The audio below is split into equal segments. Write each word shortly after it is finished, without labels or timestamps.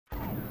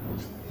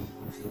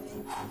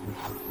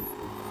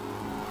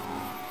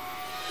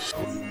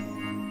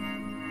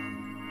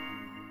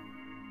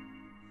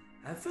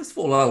First of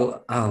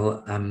all,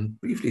 I'll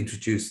briefly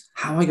introduce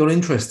how I got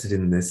interested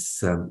in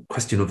this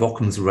question of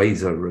Occam's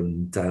razor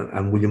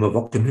and William of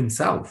Occam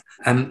himself.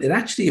 It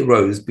actually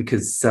arose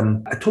because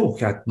a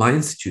talk at my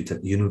institute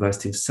at the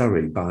University of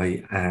Surrey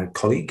by a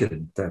colleague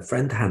and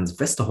friend, Hans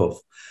Westerhoff,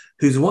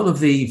 who's one of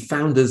the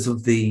founders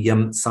of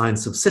the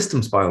science of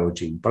systems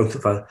biology.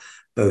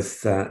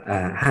 Both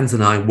Hans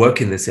and I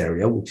work in this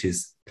area, which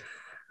is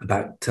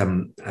about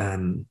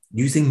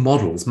using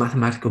models,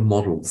 mathematical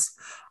models,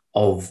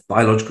 of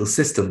biological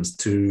systems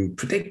to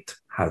predict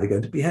how they're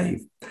going to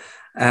behave.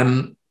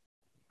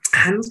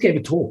 Hans gave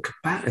a talk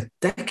about a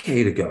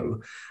decade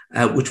ago,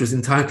 which was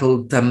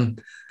entitled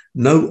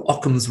No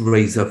Occam's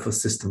Razor for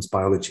Systems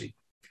Biology.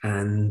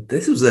 And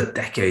this was a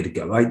decade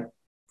ago. I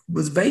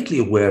was vaguely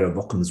aware of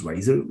Occam's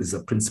razor. It was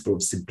a principle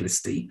of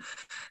simplicity,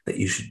 that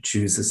you should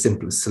choose the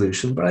simplest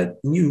solution, but I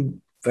knew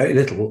very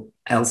little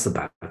else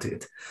about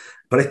it.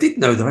 But I did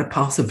know that I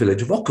passed the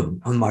village of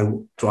Occam on my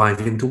drive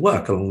into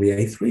work along the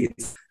A3.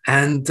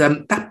 And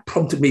that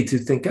prompted me to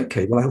think,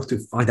 okay, well, I have to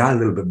find out a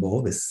little bit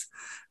more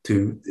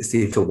to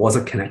see if there was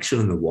a connection,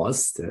 and there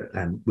was.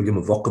 William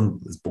of Occam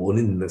was born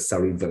in the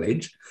Surrey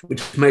village,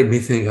 which made me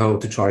think,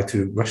 to try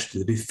to rush to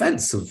the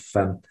defense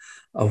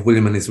of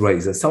William and his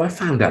razor. So I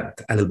found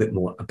out a little bit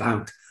more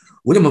about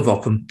William of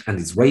Occam and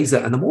his razor.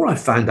 And the more I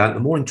found out, the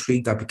more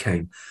intrigued I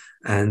became.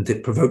 And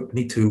it provoked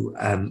me to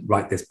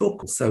write this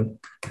book. So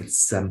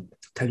let's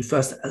tell you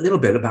first a little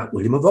bit about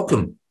William of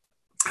Occam,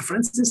 a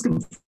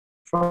Franciscan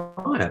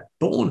friar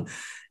born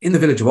in the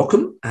village of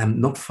Occam,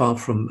 not far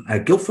from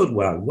Guildford,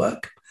 where I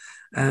work.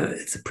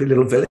 It's a pretty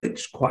little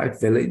village, quiet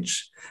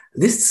village.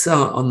 This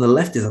on the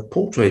left is a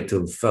portrait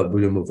of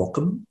William of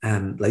Occam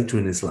later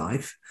in his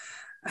life.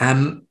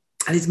 And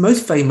he's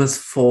most famous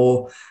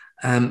for,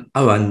 on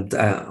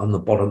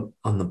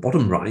the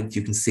bottom right,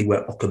 you can see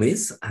where Occam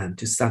is,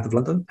 just south of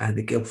London and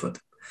in Guildford.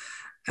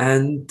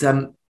 And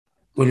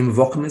William of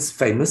Occam is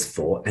famous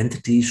for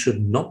entities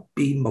should not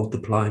be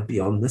multiplied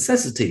beyond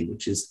necessity,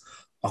 which is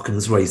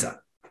Occam's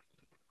razor.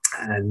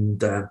 And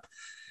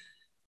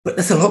but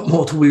there's a lot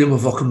more to William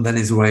of Occam than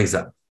his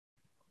razor,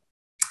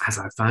 as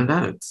I found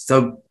out.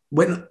 So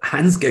when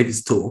Hans gave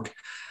his talk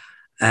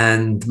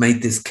and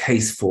made this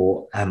case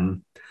for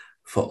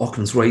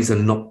Occam's razor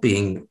not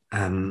being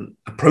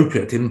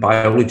appropriate in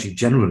biology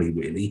generally,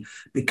 really,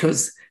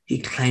 because he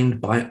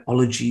claimed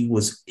biology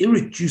was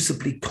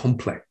irreducibly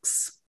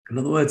complex. In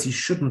other words, you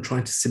shouldn't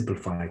try to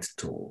simplify it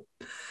at all.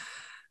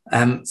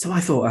 So I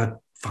thought I'd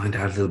find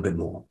out a little bit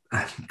more.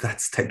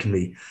 That's taken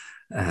me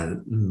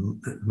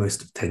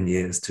most of 10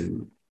 years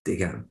to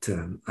dig out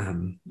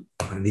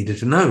what I needed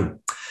to know.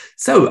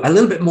 So a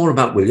little bit more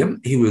about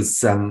William. He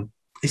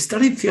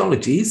studied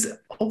theology.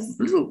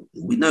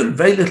 We know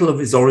very little of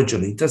his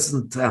origin. We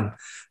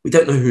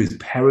don't know who his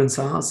parents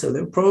are, so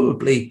they're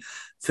probably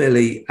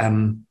fairly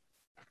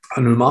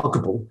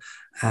unremarkable.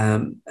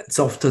 It's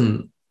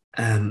often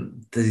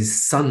the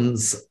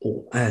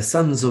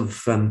sons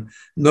of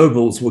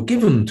nobles were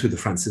given to the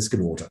Franciscan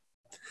order.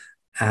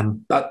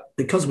 But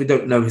because we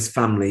don't know his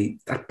family,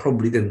 that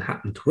probably didn't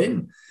happen to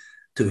him.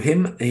 To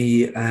him,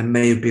 he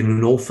may have been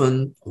an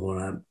orphan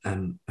or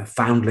a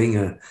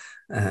foundling,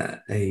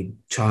 a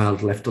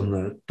child left on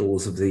the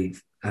doors of the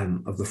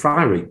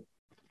friary.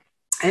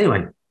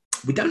 Anyway,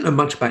 we don't know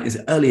much about his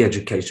early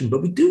education,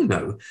 but we do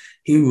know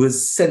he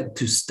was sent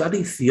to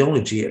study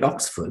theology at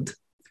Oxford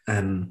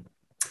around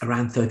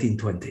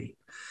 1320.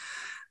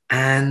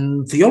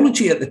 And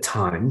theology at the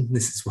time,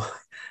 this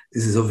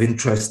is of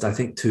interest, I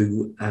think,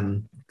 to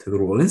the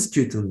Royal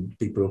Institute and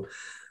people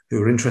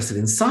who are interested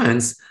in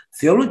science.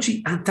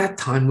 Theology at that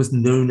time was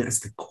known as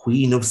the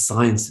Queen of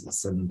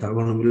Sciences. And I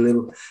want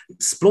to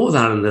explore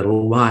that a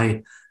little,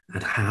 why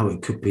and how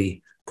it could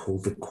be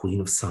called the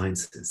Queen of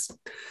Sciences.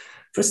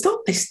 For a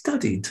start, they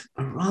studied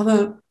a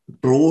rather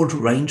broad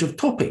range of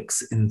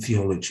topics in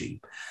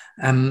theology.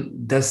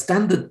 Their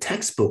standard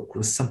textbook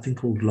was something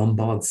called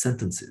Lombard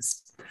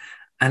Sentences.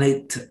 And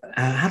it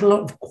had a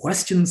lot of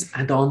questions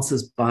and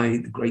answers by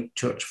the great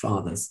church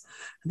fathers.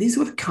 And these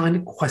were the kind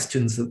of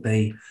questions that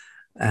they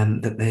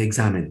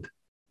examined.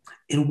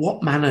 In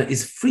what manner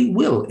is free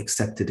will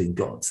accepted in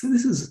God? So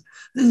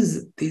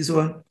these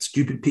were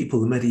stupid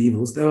people, the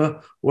medievals. They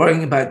were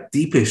worrying about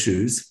deep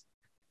issues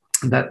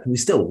that we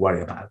still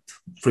worry about.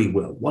 Free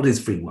will. What is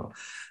free will?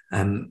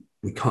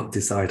 We can't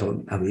decide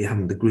on, and we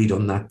haven't agreed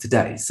on that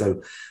today.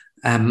 So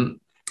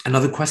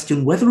another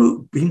question, whether it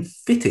would be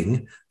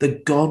fitting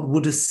that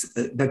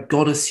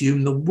God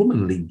assume the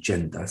womanly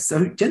gender.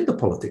 So gender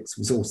politics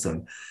was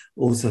also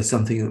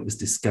something that was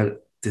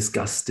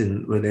discussed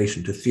in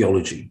relation to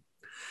theology.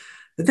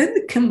 But then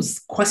there comes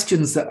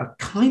questions that are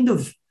kind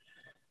of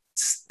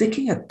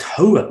sticking a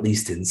toe, at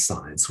least in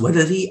science,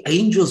 whether the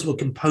angels were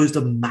composed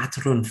of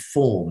matter and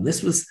form.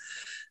 This was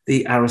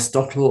the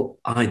Aristotle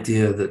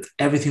idea that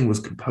everything was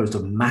composed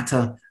of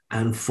matter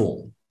and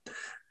form.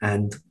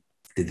 And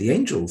did the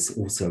angels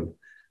also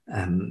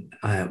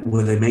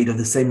Were they made of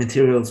the same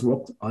materials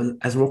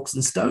as rocks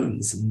and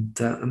stones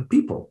and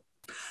people?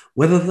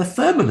 Whether the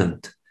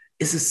firmament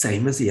is the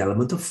same as the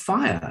element of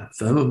fire.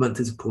 Firmament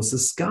is, of course, the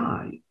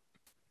sky.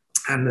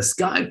 And the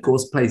sky, of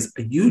course, plays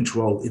a huge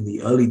role in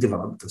the early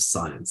development of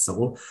science.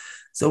 So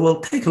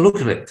we'll take a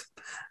look at it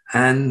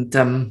and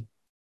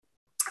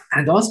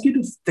ask you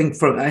to think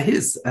from,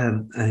 here's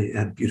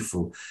a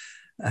beautiful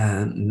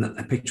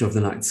a picture of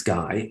the night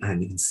sky,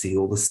 and you can see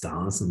all the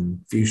stars and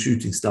a few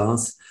shooting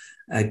stars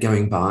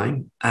going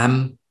by.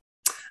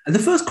 And the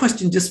first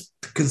question, just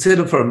to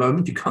consider for a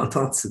moment, you can't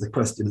answer the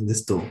question in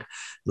this talk.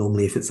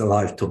 Normally, if it's a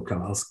live talk,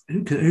 I'll ask,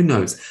 who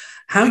knows?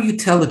 How you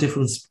tell the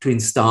difference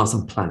between stars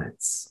and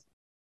planets?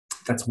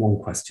 That's one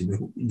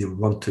question you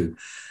want to,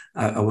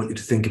 I want you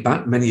to think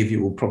about. Many of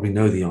you will probably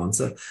know the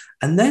answer.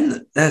 And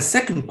then the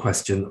second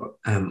question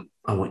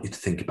I want you to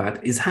think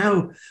about is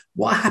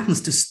what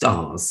happens to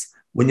stars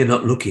when you're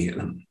not looking at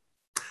them?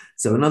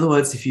 So in other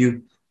words, if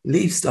you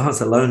leave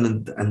stars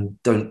alone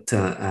and don't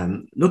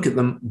look at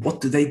them, what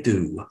do they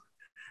do?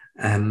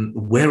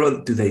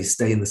 Do they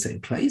stay in the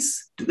same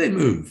place? Do they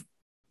move?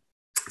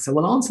 So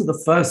we'll answer the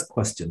first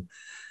question.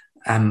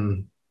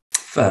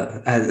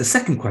 The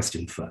second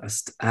question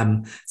first.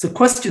 It's a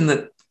question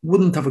that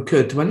wouldn't have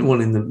occurred to anyone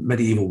in the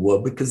medieval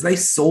world because they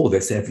saw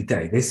this every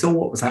day. They saw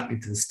what was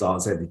happening to the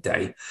stars every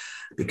day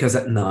because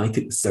at night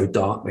it was so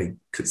dark they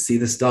could see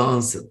the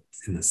stars.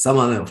 In the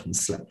summer, they often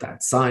slept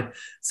outside.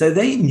 So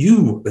they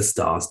knew what the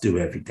stars do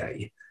every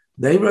day.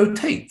 They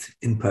rotate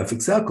in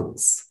perfect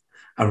circles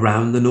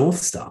around the North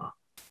Star.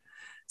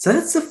 So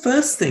that's the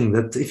first thing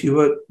that if you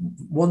were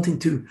wanting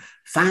to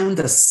found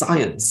a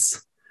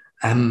science,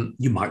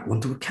 you might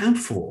want to account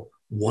for.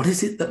 What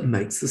is it that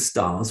makes the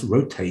stars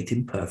rotate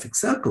in perfect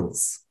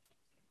circles?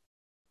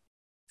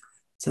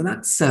 So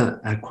that's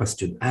a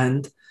question.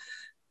 And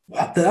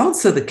the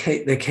answer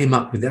that they came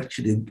up with,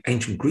 actually the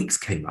ancient Greeks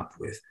came up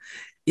with,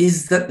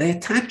 is that they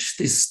attached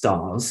these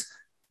stars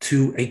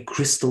to a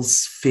crystal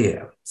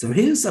sphere. So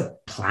here's a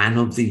plan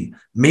of the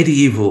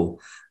medieval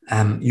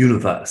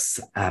universe,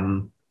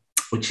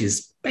 which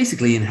is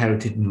basically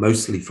inherited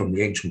mostly from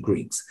the ancient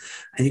Greeks.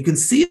 And you can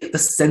see at the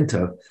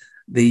center,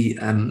 the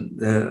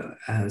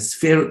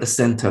sphere at the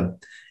center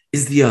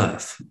is the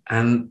earth,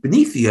 and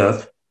beneath the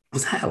earth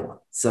was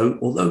hell. So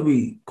although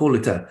we call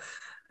it a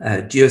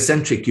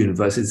geocentric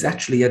universe, it's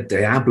actually a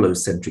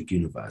diablocentric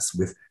universe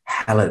with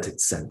hell at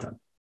its center.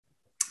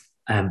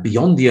 And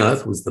beyond the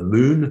earth was the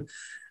moon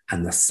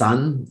and the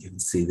sun. You can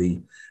see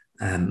the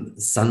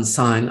sun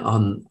sign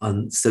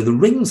on. So the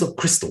rings of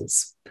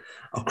crystals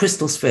are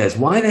crystal spheres.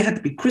 Why they had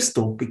to be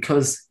crystal?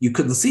 Because you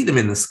couldn't see them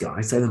in the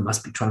sky, so they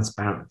must be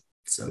transparent.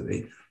 So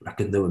they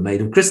reckoned they were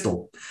made of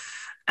crystal.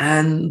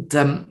 And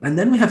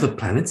then we have the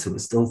planets, so we're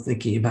still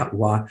thinking about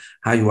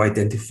how you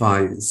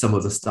identify some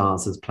of the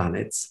stars as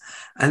planets.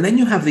 And then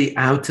you have the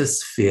outer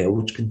sphere,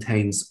 which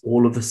contains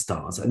all of the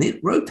stars, and it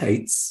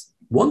rotates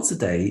once a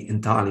day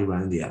entirely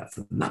around the Earth.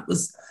 And that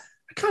was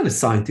a kind of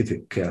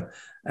scientific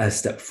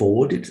step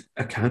forward. It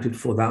accounted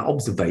for that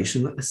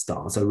observation that the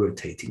stars are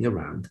rotating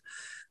around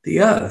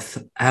the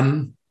Earth,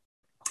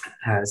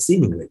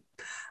 seemingly.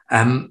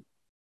 And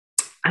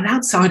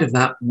outside of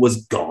that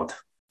was God.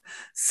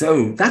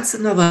 So that's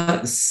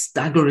another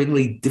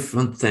staggeringly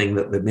different thing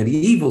that the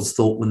medievals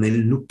thought when they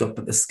looked up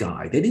at the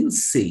sky. They didn't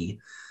see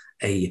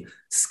a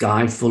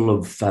sky full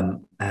of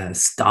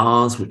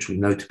stars, which we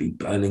know to be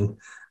burning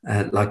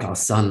like our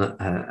sun,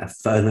 a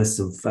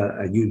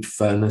huge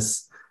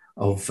furnace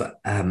of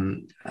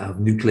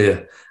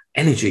nuclear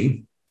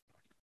energy.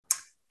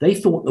 They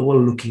thought they were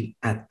looking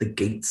at the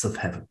gates of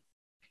heaven,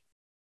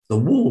 the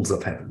walls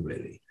of heaven,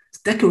 really.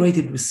 It's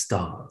decorated with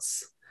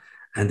stars.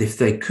 And if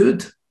they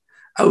could,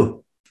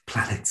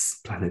 planets.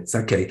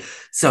 Okay.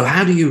 So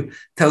how do you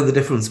tell the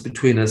difference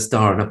between a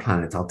star and a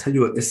planet? I'll tell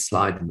you at this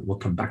slide, and we'll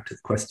come back to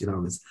the question I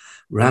was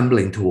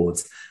rambling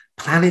towards.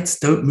 Planets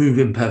don't move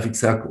in perfect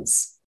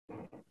circles.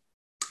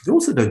 They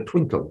also don't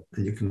twinkle,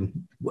 and you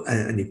can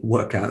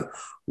work out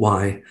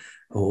why,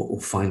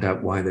 or find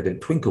out why they don't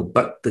twinkle.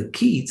 But the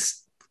key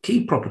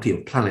property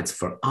of planets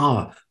for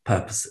our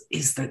purpose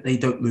is that they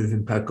don't move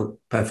in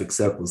perfect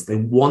circles. They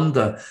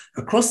wander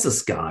across the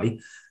sky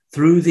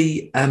through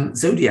the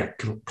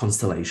zodiac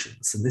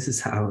constellations. And this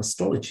is how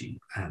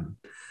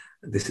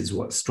this is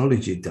what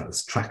astrology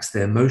does, tracks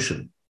their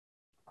motion.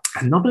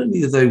 And not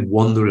only do they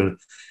wander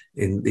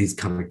in these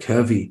kind of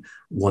curvy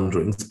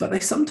wanderings, but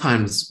they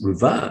sometimes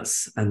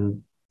reverse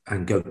and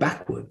go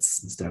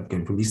backwards. Instead of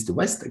going from east to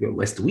west, they go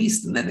west to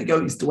east, and then they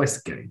go east to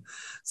west again.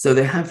 So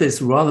they have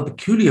this rather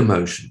peculiar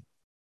motion.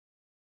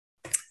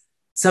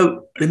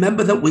 So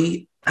remember that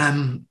we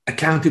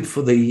accounted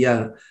for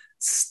the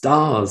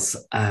stars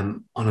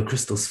on a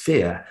crystal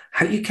sphere.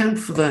 How do you count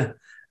for the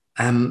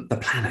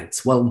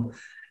planets? Well,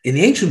 in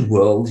the ancient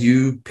world,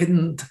 you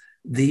pinned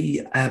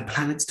the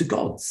planets to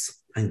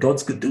gods, and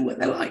gods could do what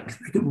they like.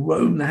 They could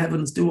roam the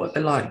heavens, do what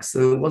they like.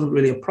 So it wasn't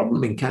really a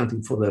problem in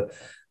counting for the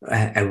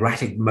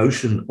erratic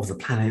motion of the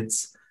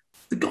planets.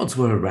 The gods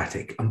were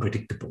erratic,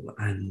 unpredictable,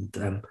 and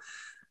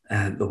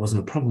there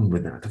wasn't a problem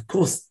with that. Of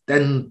course,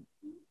 then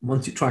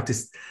once you try to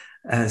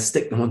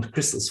stick them onto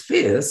crystal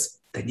spheres,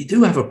 then you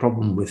do have a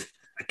problem with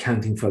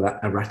accounting for that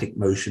erratic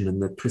motion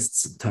and the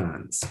twists and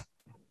turns.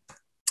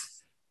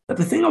 But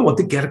the thing I want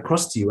to get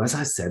across to you, as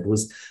I said,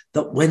 was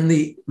that when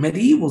the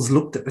medievals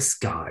looked at the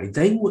sky,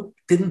 they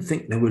didn't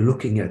think they were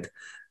looking at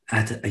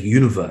a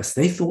universe.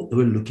 They thought they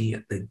were looking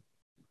at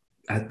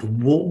the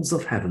walls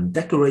of heaven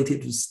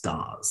decorated with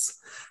stars.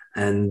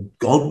 And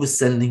God was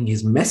sending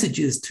his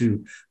messages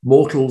to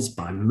mortals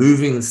by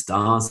moving the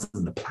stars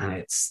and the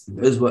planets.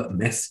 Those were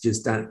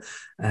messages down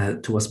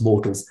to us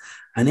mortals.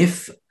 And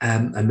if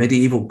a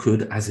medieval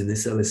could, as in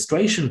this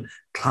illustration,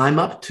 climb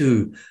up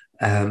to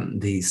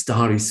the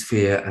starry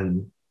sphere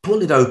and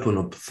pull it open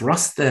or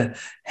thrust their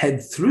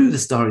head through the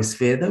starry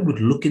sphere, they would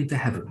look into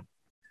heaven.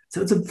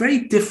 So it's a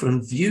very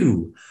different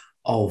view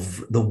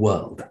of the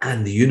world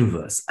and the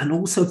universe, and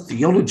also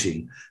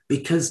theology,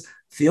 because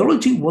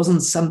theology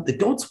wasn't the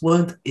gods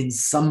weren't in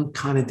some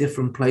kind of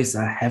different place,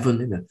 a heaven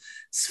in a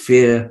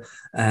sphere,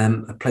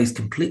 a place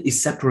completely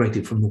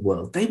separated from the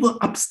world. They were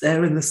up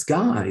there in the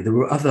sky. There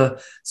were other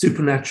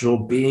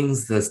supernatural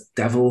beings, the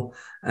devil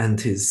and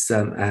his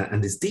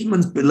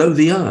demons below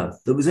the earth.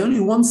 There was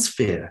only one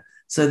sphere,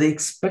 so they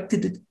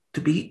expected it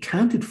to be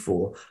accounted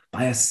for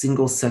by a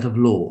single set of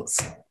laws.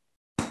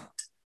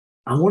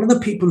 And one of the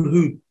people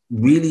who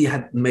really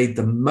had made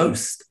the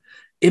most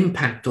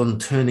impact on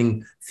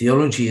turning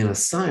theology into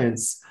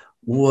science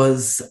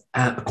was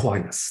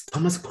Aquinas,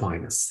 Thomas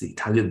Aquinas, the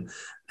Italian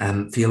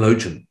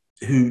theologian,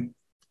 who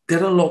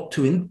did a lot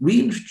to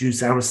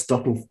reintroduce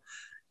Aristotle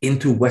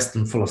into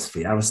Western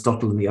philosophy.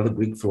 Aristotle and the other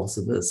Greek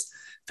philosophers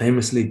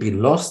famously been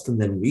lost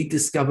and then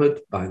rediscovered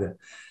by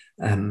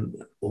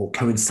or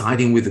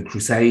coinciding with the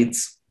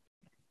Crusades.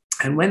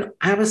 And when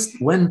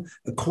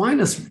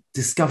Aquinas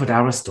discovered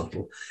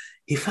Aristotle,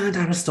 he found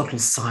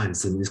Aristotle's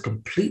science and was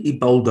completely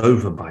bowled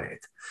over by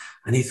it.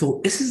 And he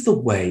thought, this is the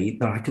way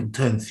that I can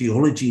turn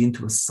theology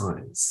into a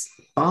science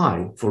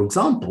by, for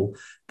example,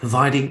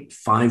 providing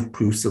 5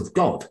 proofs of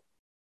God.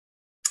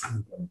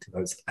 I'm going to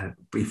those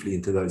briefly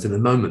into those in a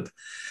moment.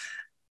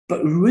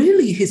 But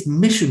really his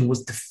mission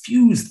was to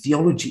fuse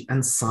theology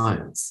and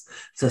science.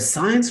 So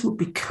science would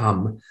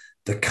become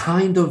the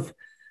kind of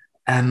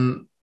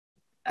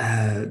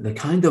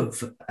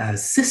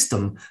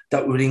system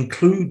that would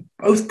include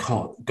both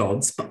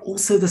gods, but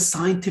also the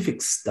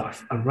scientific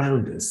stuff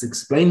around us,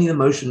 explaining the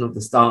motion of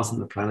the stars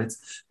and the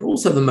planets, but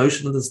also the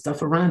motion of the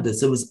stuff around us.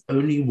 There was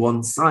only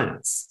one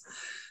science.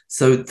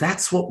 So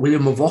that's what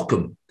William of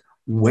Occam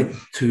went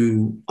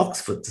to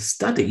Oxford to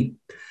study.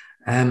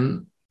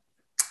 So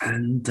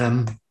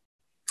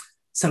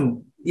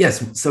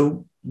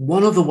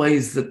one of the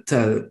ways that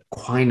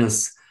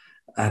Aquinas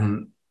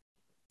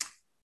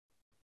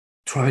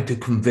tried to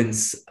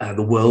convince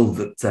the world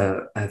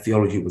that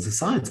theology was a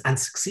science, and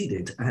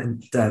succeeded,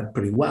 and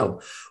pretty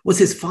well, was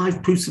his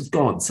 5 proofs of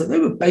God. So they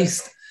were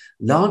based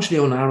largely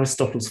on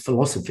Aristotle's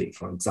philosophy,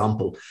 for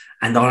example,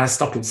 and on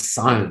Aristotle's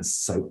science.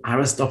 So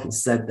Aristotle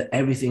said that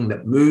everything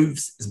that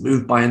moves is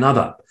moved by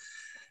another.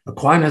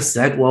 Aquinas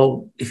said,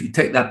 well, if you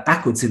take that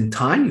backwards in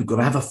time, you've got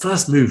to have a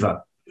first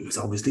mover, who's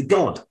obviously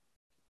God.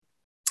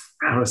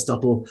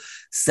 Aristotle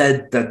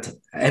said that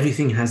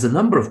everything has a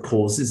number of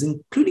causes,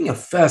 including a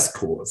first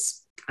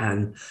cause.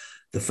 And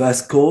the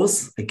first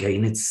cause,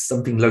 again, it's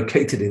something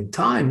located in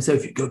time. So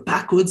if you go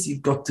backwards,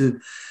 you've got to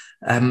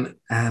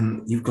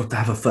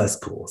have a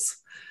first cause.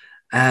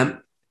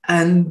 And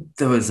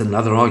there was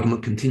another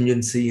argument,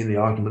 contingency, and the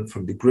argument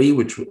from degree,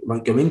 which we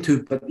won't go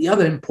into. But the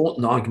other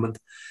important argument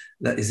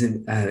that is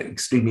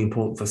extremely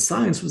important for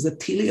science was the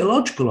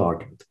teleological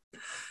argument.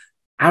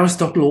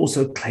 Aristotle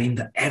also claimed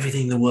that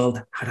everything in the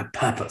world had a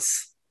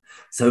purpose.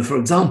 So, for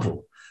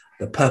example,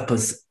 the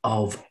purpose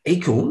of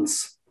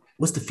acorns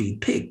was to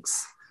feed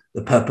pigs.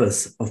 The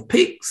purpose of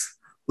pigs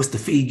was to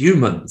feed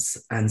humans.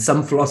 And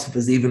some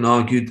philosophers even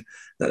argued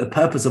that the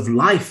purpose of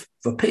life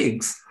for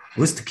pigs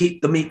was to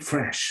keep the meat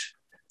fresh.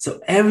 So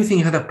everything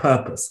had a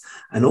purpose,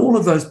 and all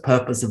of those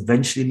purposes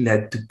eventually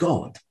led to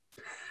God.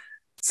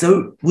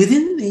 So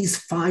within these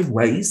 5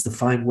 ways, the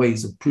 5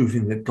 ways of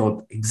proving that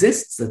God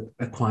exists that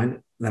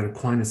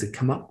Aquinas had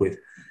come up with,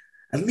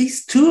 at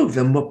least 2 of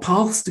them were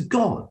paths to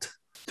God.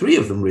 3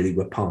 of them really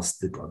were paths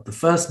to God. The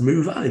first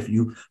mover, if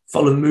you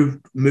follow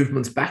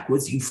movements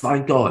backwards, you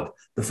find God.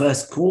 The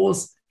first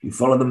cause, if you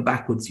follow them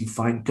backwards, you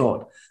find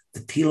God. The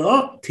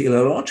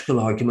teleological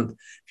argument,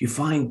 if you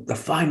find the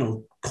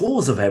final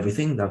cause of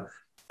everything, the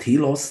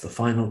telos, the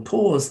final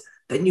cause,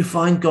 then you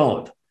find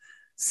God.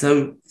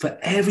 So for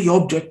every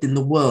object in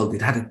the world,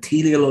 it had a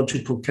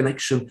teleological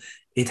connection,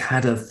 it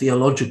had a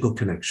theological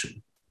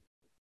connection.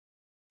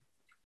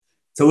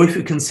 So if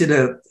you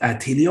consider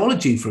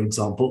teleology, for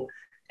example,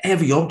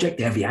 every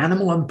object, every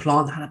animal and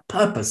plant had a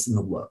purpose in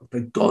the world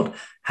that God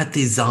had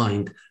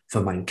designed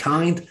for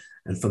mankind.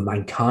 And for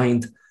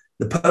mankind,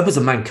 the purpose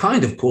of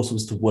mankind, of course,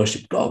 was to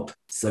worship God.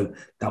 So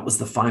that was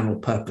the final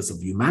purpose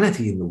of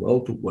humanity in the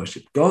world, to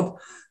worship God.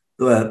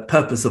 The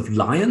purpose of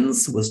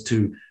lions was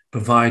to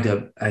provide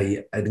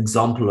an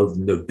example of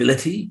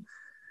nobility.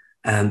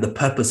 And the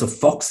purpose of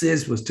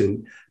foxes was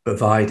to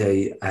provide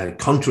a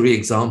contrary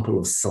example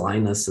of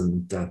slyness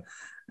and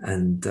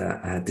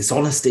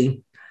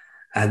dishonesty.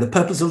 The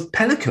purpose of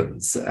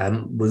pelicans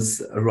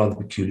was rather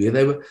peculiar.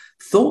 They were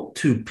thought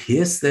to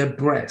pierce their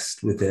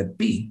breast with their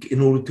beak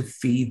in order to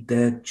feed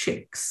their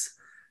chicks.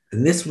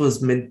 And this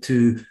was meant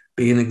to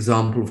be an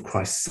example of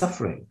Christ's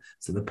suffering.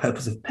 So the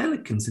purpose of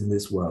pelicans in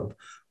this world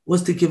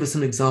was to give us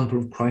an example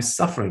of Christ's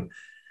suffering.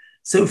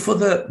 So for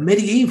the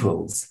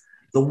medievals,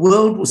 the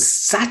world was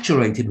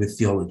saturated with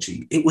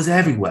theology. It was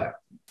everywhere.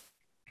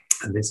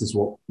 And this is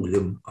what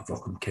William of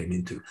Occam came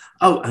into.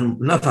 Oh, and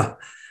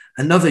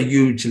another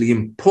hugely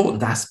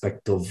important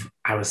aspect of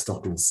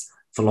Aristotle's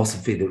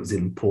philosophy that was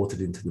imported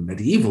into the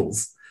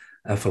medievals'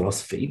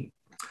 philosophy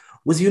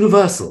was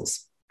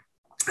universals.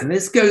 And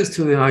this goes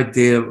to the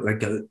idea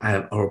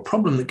or a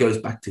problem that goes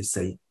back to,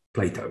 say,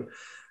 Plato.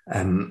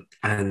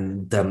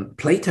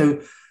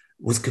 Plato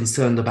was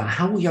concerned about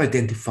how we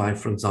identify,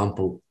 for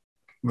example,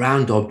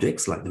 round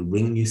objects like the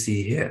ring you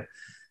see here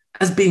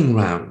as being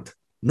round.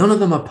 None of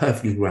them are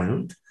perfectly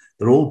round.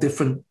 They're all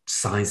different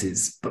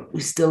sizes, but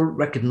we still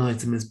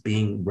recognize them as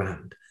being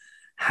round.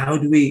 How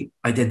do we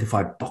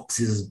identify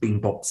boxes as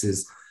being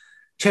boxes,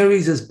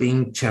 cherries as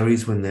being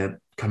cherries when they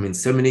come in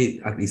so many,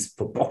 at least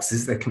for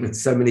boxes, they come in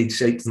so many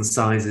shapes and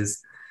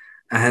sizes,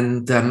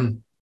 and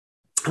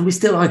we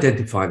still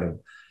identify them.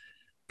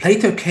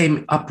 Plato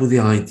came up with the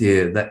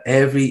idea that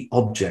every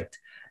object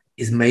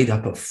is made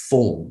up of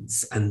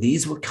forms, and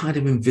these were kind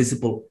of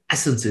invisible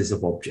essences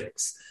of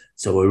objects.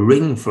 So a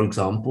ring, for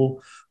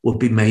example, would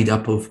be made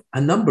up of a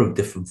number of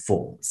different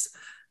forms.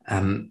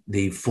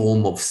 The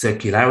form of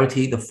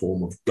circularity, the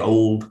form of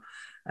gold.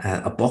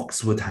 A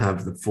box would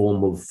have the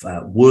form of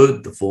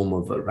wood, the form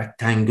of a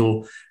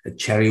rectangle. A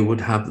cherry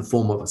would have the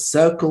form of a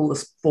circle,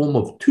 the form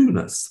of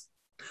two-ness,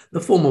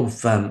 the form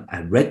of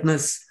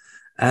redness,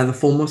 and the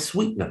form of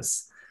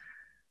sweetness.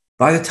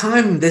 By the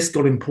time this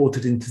got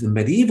imported into the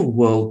medieval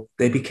world,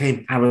 they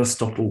became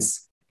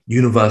Aristotle's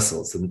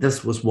universals. And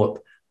this was what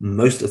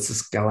most of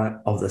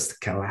the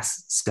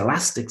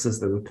scholastics, as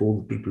they were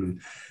called, the people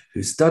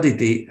who studied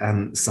the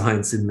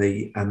science in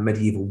the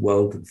medieval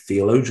world, and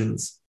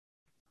theologians,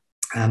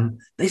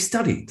 they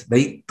studied.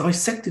 They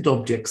dissected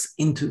objects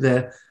into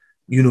their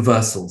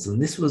universals.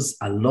 And this was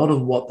a lot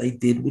of what they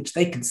did, which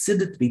they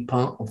considered to be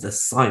part of the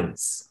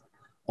science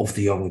of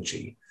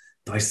theology,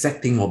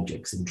 dissecting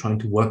objects and trying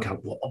to work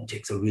out what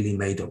objects are really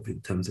made of in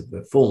terms of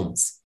their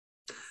forms.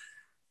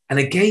 And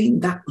again,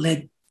 that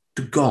led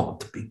to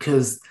God,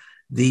 because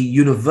the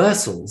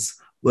universals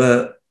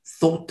were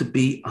thought to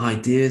be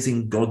ideas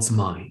in God's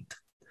mind.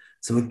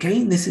 So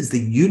again, this is the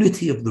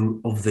unity of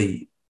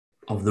the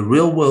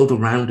real world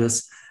around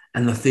us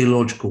and the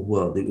theological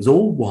world. It was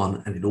all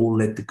one, and it all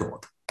led to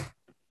God.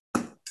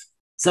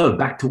 So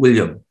back to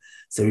William.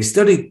 So he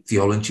studied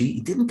theology.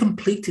 He didn't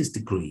complete his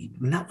degree,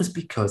 and that was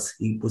because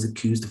he was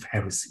accused of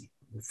heresy.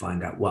 We'll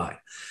find out why.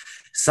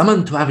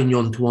 Summoned to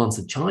Avignon to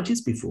answer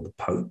charges before the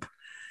Pope.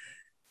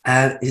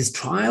 His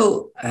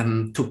trial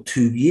took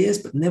 2 years,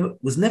 but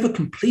was never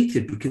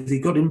completed because he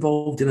got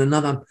involved in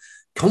another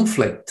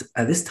conflict,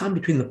 this time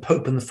between the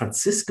Pope and the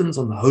Franciscans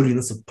on the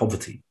holiness of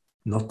poverty.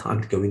 Not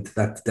time to go into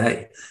that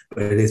today,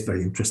 but it is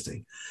very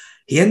interesting.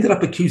 He ended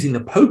up accusing the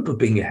Pope of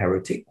being a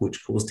heretic,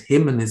 which caused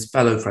him and his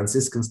fellow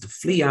Franciscans to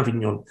flee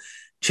Avignon,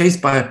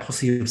 chased by a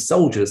posse of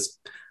soldiers,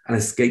 and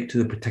escape to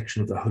the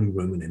protection of the Holy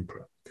Roman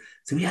Emperor.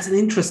 So he has an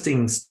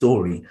interesting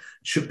story,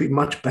 should be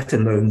much better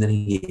known than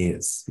he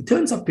is. He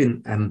turns up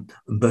in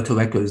Umberto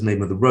Eco's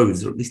Name of the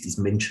Rose, or at least he's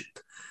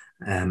mentioned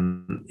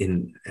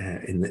in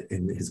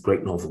his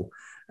great novel.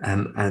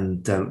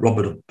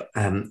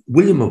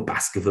 William of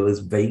Baskerville is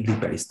vaguely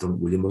based on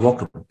William of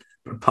Occam.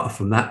 But apart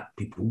from that,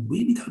 people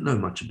really don't know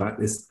much about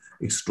this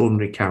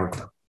extraordinary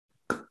character.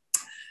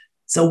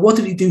 So what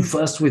did he do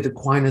first with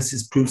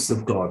Aquinas' proofs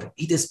of God?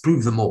 He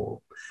disproved them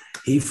all.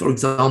 He, for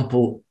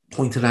example,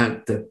 pointed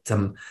out that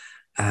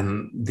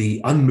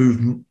the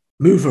unmoved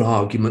mover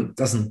argument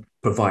doesn't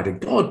provide a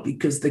God,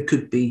 because there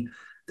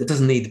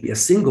doesn't need to be a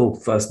single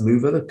first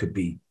mover. There could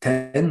be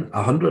 10,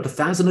 100,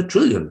 1,000, a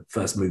trillion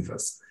first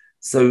movers.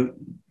 So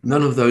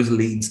none of those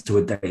leads to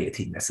a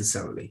deity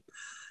necessarily.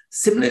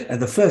 Similarly,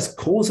 the first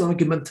cause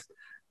argument,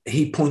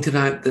 he pointed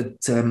out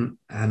that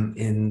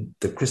in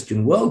the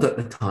Christian world at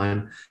the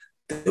time,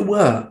 there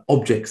were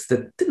objects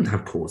that didn't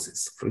have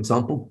causes. For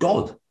example,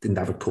 God didn't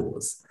have a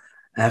cause.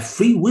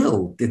 Free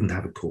will didn't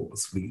have a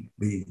cause. We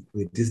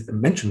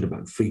mentioned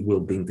about free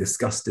will being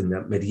discussed in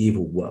the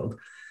medieval world.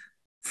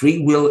 Free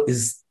will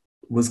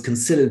was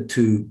considered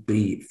to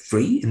be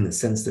free in the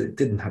sense that it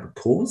didn't have a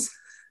cause.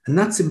 And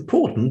that's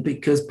important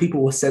because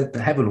people were sent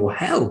to heaven or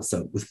hell, so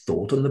it was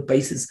thought, on the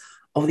basis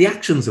of the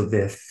actions of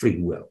their free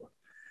will.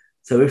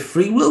 So if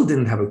free will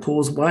didn't have a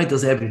cause, why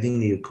does everything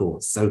need a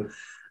cause? So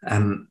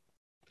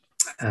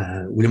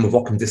William of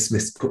Occam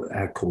dismissed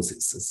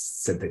causes,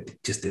 said they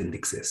just didn't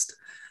exist.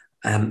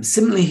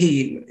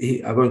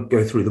 Similarly, I won't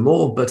go through them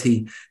all, but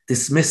he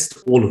dismissed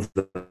all of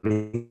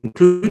them,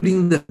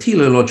 including the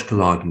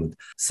teleological argument.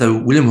 So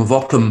William of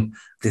Occam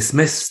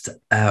dismissed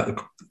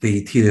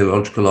the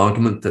teleological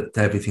argument that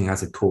everything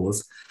has a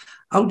cause.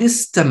 I'll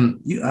just,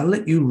 I'll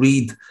let you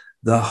read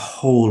the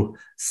whole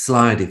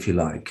slide if you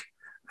like,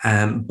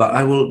 but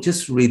I will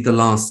just read the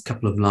last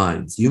couple of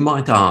lines. You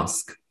might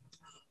ask,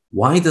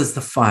 why does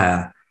the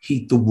fire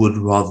heat the wood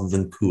rather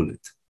than cool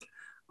it?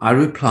 I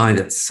reply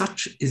that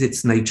such is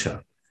its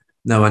nature.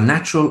 No, a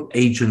natural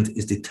agent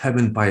is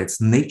determined by its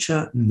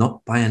nature,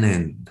 not by an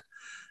end.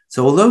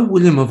 So although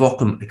William of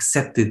Occam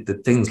accepted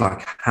that things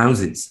like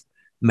houses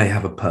may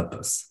have a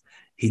purpose,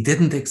 he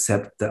didn't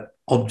accept that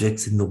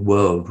objects in the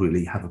world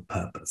really have a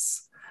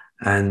purpose.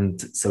 And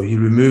so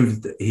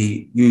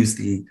he used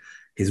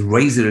his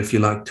razor, if you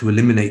like, to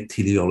eliminate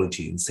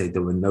teleology and say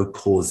there were no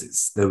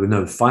causes. There were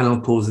no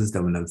final causes,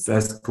 there were no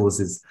first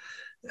causes.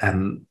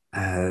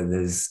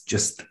 There's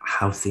just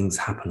how things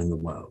happen in the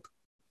world.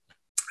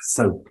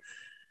 So,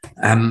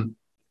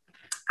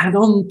 add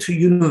on to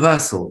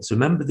universals.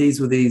 Remember, these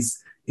were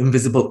these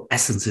invisible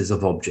essences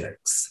of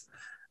objects.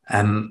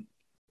 William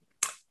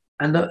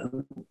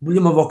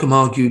of Occam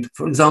argued,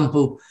 for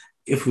example,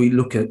 if we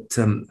look at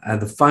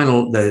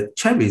the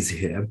cherries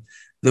here,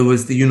 there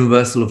was the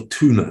universal of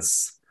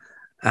two-ness.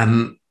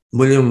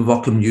 William of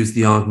Occam used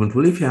the argument,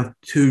 well, if you have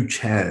two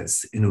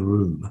chairs in a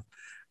room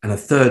and a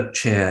third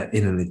chair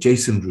in an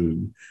adjacent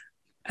room,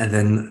 and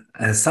then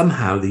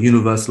somehow the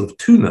universal of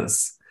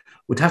two-ness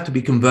would have to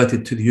be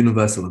converted to the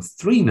universal of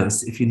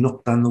three-ness if you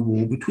knocked down the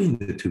wall between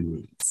the two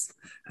rooms.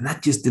 And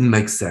that just didn't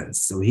make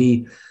sense. So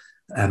he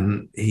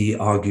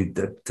argued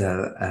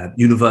that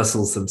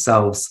universals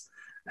themselves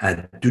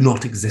do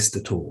not exist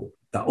at all,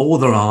 that all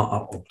there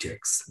are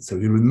objects. So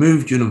he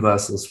removed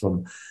universals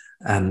from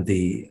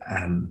anything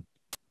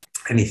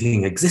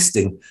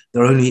existing.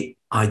 They're only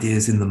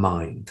ideas in the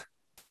mind.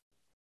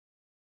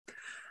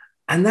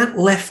 And that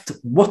left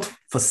what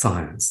for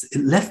science?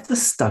 It left the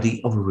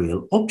study of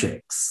real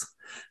objects.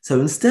 So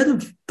instead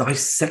of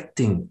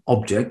dissecting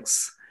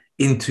objects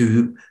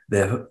into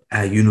their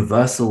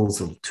universals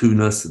of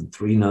two-ness and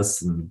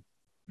three-ness and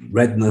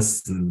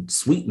redness and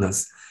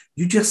sweetness,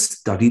 you just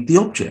studied the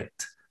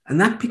object. And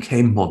that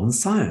became modern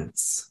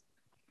science.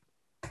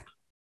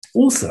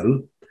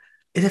 Also,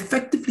 it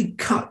effectively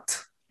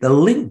cut the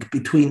link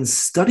between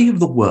study of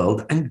the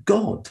world and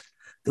God.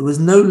 There was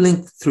no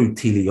link through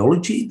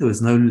teleology. There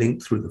was no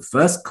link through the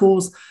first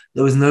cause.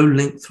 There was no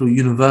link through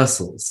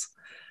universals.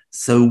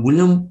 So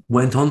William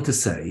went on to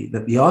say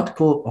that the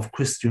article of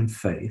Christian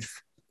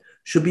faith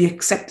should be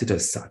accepted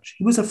as such.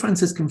 He was a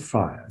Franciscan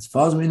friar. As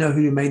far as we know,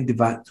 he remained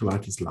devout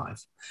throughout his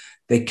life.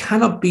 They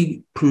cannot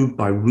be proved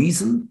by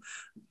reason,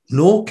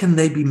 nor can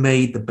they be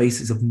made the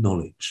basis of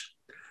knowledge.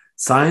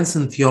 Science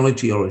and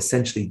theology are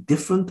essentially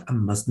different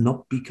and must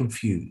not be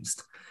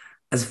confused.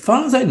 As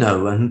far as I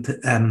know,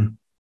 and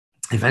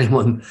if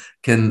anyone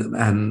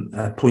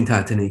can point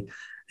out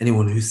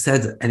anyone who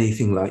said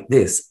anything like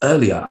this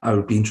earlier, I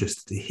would be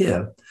interested to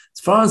hear. As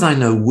far as I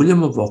know,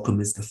 William of Occam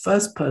is the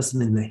first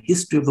person in the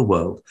history of the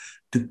world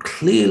to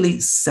clearly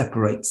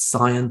separate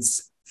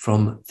science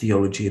from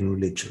theology and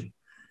religion.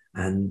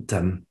 And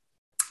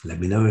let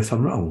me know if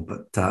I'm wrong,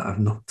 but I've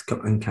not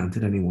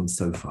encountered anyone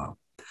so far.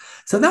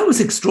 So that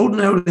was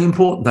extraordinarily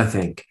important, I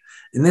think.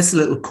 In this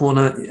little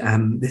corner,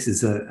 this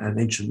is an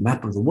ancient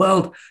map of the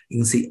world. You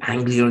can see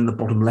Anglia in the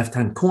bottom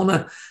left-hand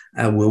corner,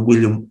 where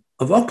William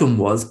of Occam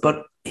was,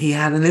 but he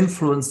had an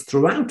influence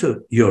throughout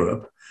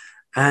Europe.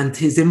 And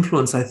his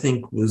influence, I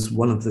think, was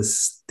one of the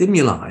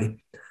stimuli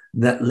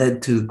that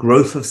led to the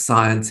growth of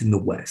science in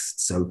the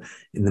West. So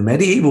in the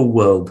medieval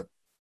world,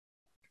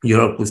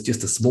 Europe was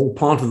just a small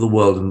part of the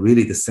world, and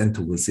really the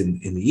center was in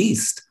the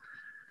East.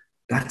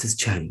 That has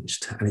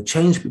changed, and it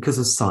changed because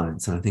of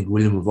science. And I think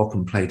William of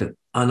Occam played an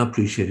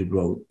unappreciated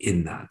role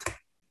in that.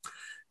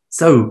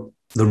 So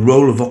the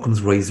role of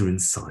Occam's razor in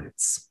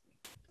science.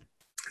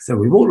 So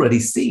we've already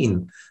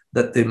seen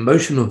that the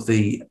motion of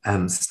the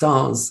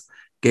stars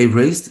gave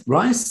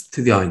rise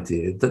to the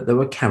idea that they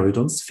were carried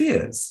on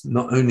spheres,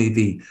 not only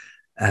the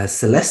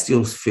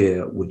celestial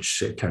sphere,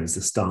 which carries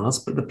the stars,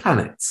 but the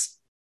planets.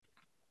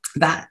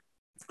 That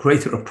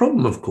created a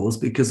problem, of course,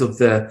 because of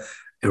their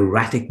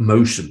erratic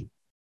motion.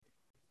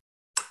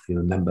 If you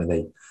remember,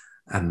 they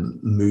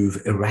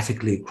move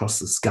erratically across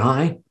the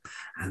sky,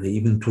 and they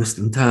even twist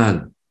and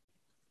turn.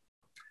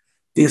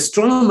 The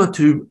astronomer,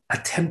 to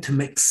attempt to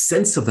make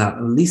sense of that,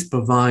 at least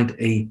provide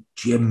a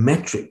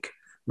geometric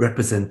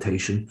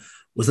representation,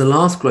 was the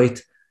last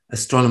great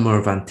astronomer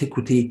of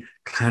antiquity,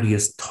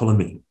 Claudius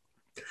Ptolemy.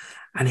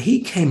 And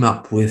he came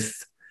up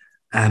with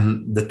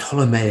the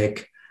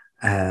Ptolemaic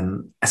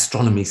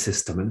astronomy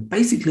system. And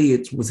basically,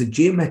 it was a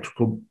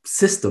geometrical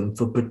system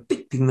for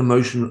predicting the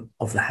motion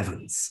of the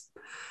heavens.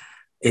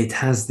 It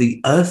has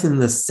the Earth in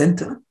the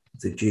center,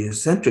 it's a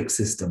geocentric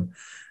system.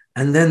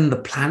 And then the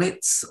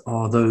planets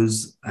are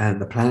those,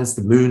 the planets,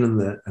 the moon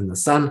and the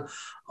sun,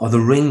 are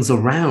the rings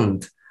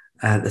around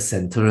the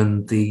center,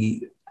 and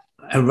the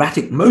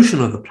erratic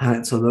motion of the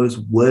planets are those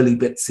whirly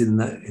bits in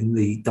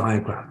the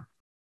diagram.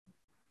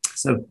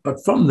 So,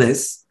 but from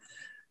this,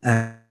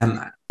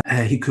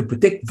 he could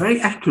predict very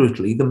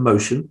accurately the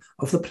motion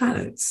of the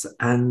planets.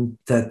 And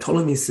the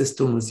Ptolemy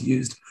system was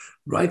used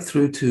right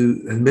through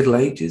to the Middle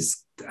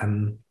Ages.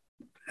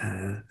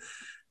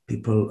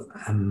 People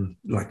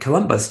like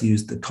Columbus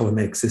used the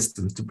Ptolemaic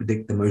systems to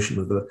predict the motion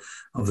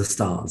of the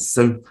stars.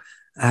 So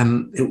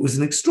it was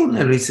an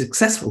extraordinarily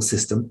successful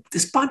system,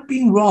 despite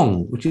being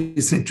wrong, which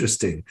is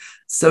interesting.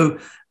 So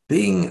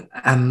being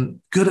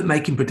good at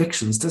making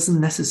predictions doesn't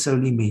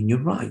necessarily mean you're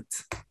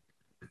right.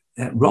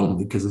 Wrong,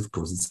 because of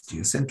course it's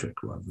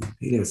geocentric rather than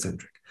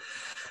heliocentric.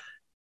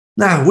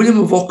 Now, William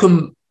of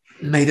Occam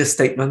made a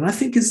statement, I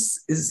think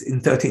is in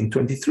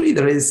 1323,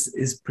 there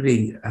is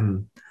pretty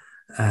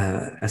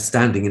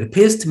astounding. It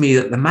appears to me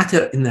that the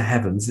matter in the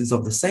heavens is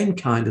of the same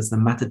kind as the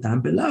matter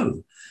down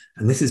below.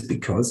 And this is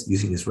because,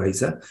 using his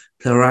razor,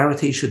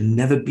 plurality should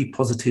never be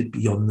posited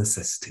beyond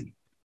necessity.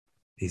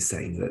 He's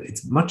saying that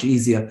it's much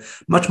easier,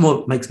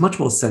 makes much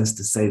more sense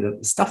to say that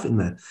the stuff in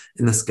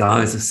the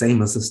sky is the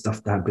same as the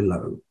stuff down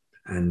below,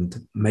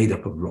 and made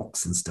up of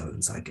rocks and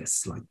stones, I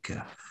guess,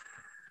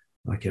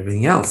 like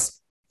everything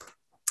else.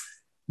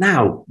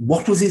 Now,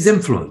 what was his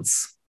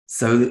influence?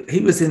 So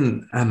he was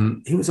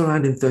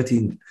around in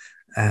 13.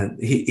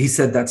 He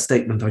said that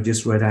statement I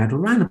just read out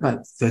around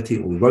about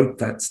 13, or wrote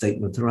that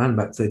statement around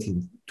about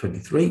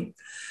 1323.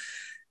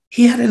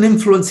 He had an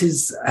influence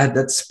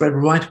that spread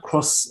right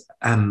across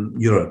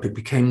Europe. It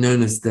became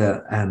known as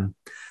the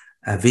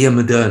Via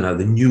Moderna,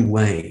 the new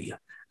way,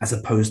 as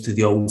opposed to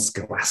the old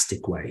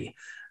scholastic way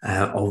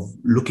of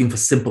looking for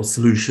simple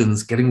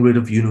solutions, getting rid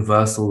of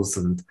universals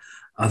and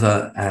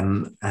other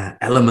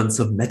elements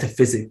of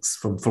metaphysics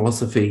from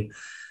philosophy.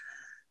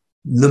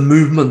 The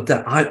movement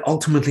that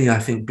ultimately, I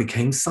think,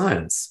 became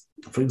science.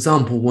 For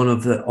example, one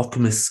of the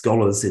Occamist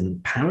scholars in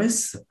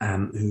Paris,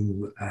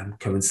 who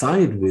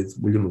coincided with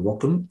William of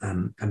Occam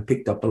and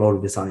picked up a lot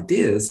of his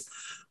ideas,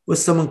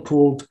 was someone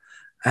called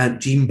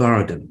Jean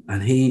Buridan.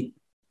 And he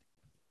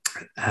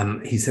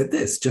said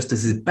this: just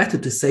as it's better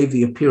to save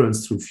the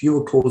appearance through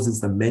fewer causes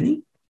than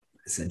many,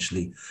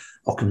 essentially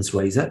Occam's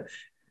razor,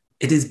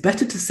 it is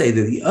better to say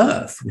that the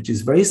Earth, which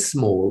is very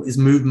small, is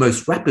moved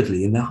most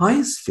rapidly, and the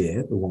highest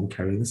sphere, the one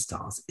carrying the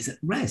stars, is at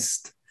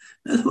rest.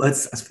 In other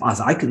words, as far as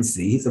I can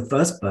see, he's the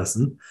first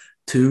person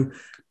to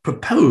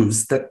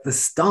propose that the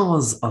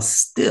stars are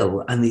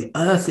still and the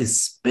Earth is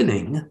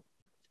spinning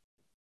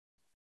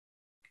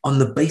on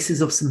the basis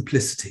of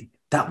simplicity.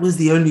 That was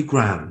the only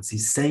grounds.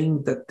 He's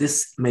saying that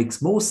this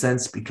makes more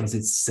sense because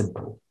it's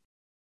simple.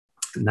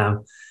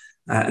 Now,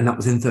 and that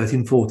was in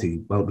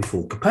 1340, well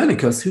before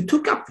Copernicus, who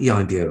took up the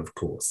idea, of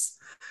course.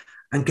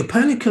 And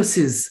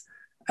Copernicus's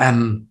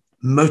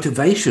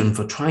motivation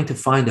for trying to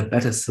find a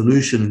better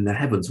solution in the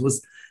heavens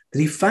was that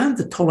he found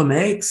the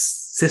Ptolemaic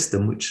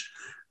system, which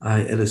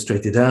I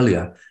illustrated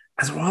earlier,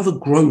 as rather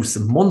gross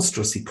and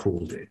monstrous, he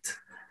called it.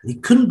 And he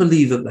couldn't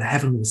believe that the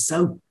heaven was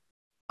so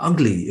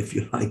ugly, if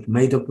you like,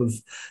 made up of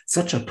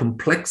such a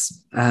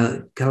complex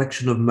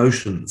collection of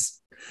motions.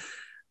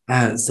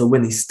 So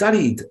when he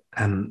studied,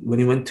 when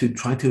he went to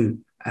try to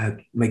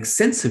make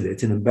sense of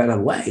it in a better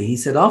way, he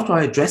said, after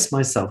I addressed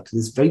myself to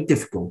this very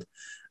difficult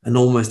and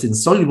almost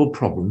insoluble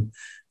problem,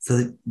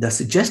 so the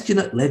suggestion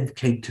at length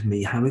came to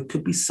me how it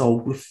could be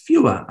solved with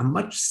fewer and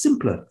much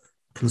simpler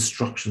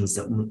constructions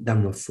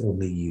than were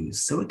formerly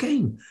used. So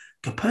again,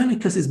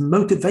 Copernicus's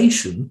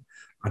motivation,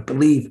 I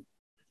believe,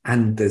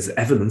 and there's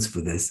evidence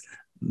for this,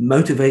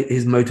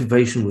 his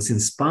motivation was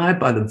inspired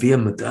by the Via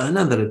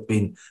Moderna that had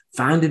been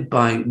founded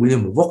by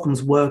William of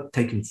Occam's work,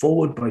 taken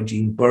forward by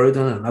Jean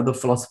Buridan and other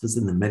philosophers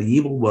in the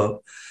medieval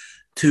work,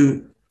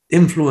 to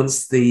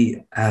influence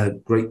the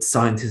great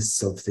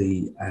scientists of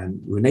the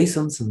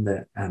Renaissance and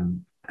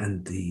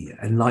the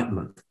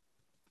Enlightenment,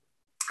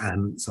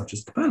 such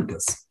as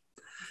Copernicus.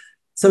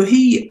 So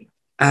he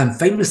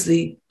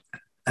famously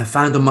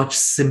found a much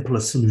simpler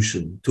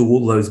solution to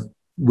all those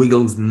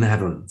wiggles in the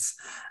heavens,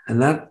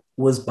 and that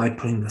was by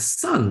putting the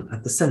sun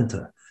at the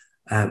center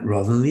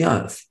rather than the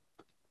Earth.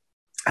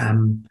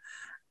 And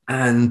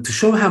to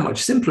show how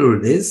much simpler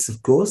it is,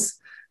 of course,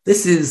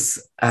 this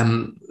is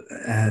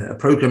a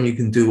program you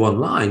can do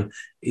online,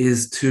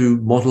 is to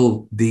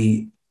model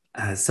the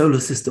solar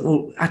system.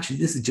 Well, actually,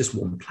 this is just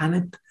one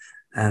planet,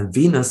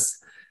 Venus,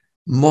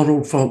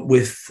 modeled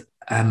with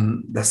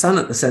the sun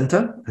at the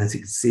center. As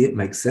you can see, it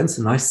makes sense,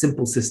 a nice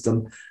simple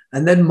system,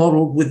 and then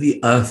modeled with the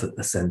Earth at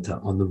the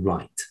center on the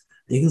right.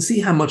 You can see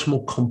how much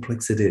more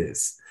complex it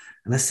is.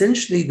 And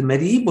essentially, the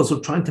medievals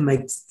were trying to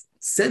make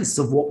sense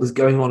of what was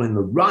going on in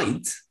the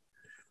right,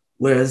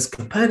 whereas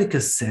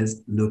Copernicus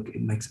says, look,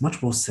 it makes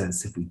much more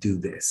sense if we do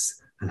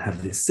this and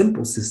have this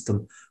simple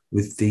system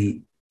with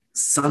the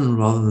sun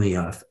rather than the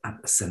Earth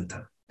at the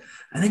center.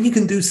 And then you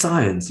can do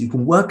science, you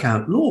can work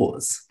out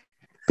laws.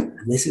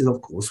 And this is,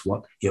 of course,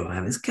 what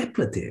Johannes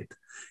Kepler did.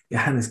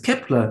 Johannes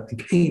Kepler,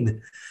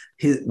 again,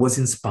 he was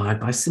inspired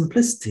by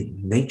simplicity.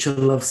 Nature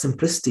loves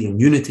simplicity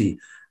and unity,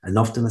 and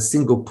often a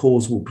single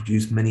cause will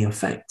produce many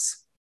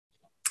effects.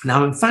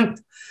 Now, in fact,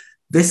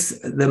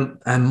 the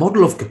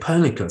model of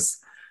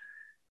Copernicus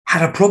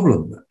had a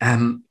problem.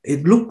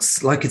 It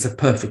looks like it's a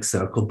perfect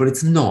circle, but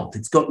it's not.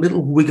 It's got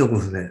little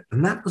wiggles in it.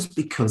 And that was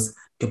because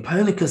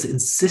Copernicus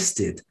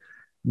insisted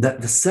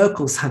that the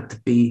circles had to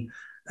be,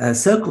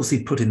 circles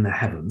he put in the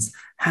heavens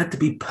had to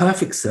be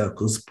perfect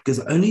circles because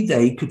only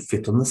they could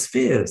fit on the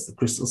spheres, the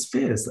crystal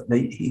spheres that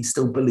he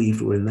still believed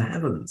were in the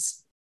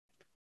heavens.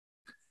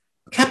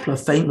 Kepler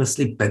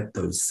famously bent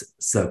those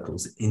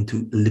circles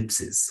into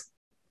ellipses.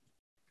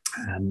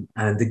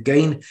 And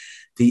again,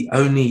 the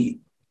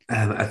only,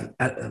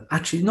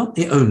 actually not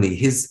the only,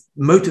 his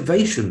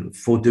motivation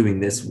for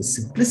doing this was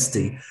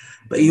simplicity,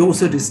 but he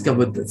also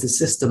discovered that the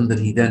system that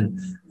he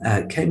then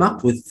came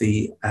up with,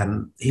 the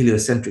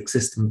heliocentric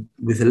system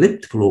with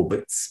elliptical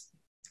orbits,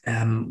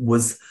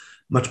 was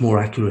much more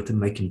accurate in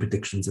making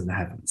predictions in the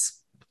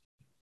heavens.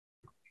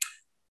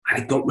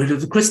 And it got rid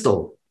of the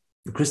crystal.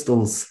 The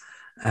crystals,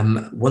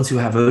 once you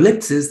have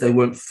ellipses, they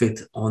won't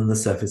fit on the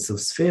surface of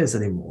spheres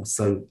anymore.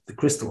 So the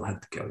crystal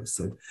had to go.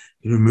 So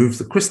he removed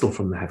the crystal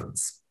from the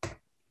heavens.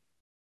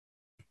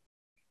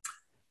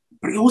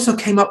 But he also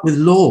came up with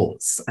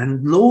laws,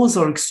 and laws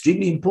are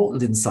extremely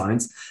important in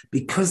science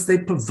because they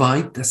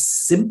provide the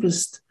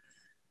simplest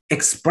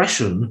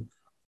expression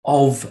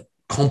of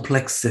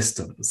complex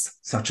systems,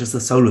 such as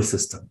the solar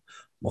system.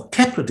 What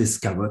Kepler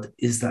discovered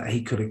is that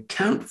he could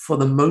account for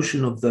the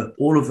motion of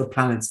all of the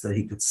planets that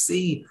he could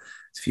see.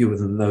 It's fewer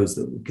than those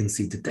that we can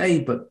see today,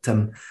 but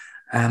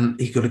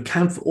he could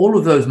account for all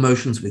of those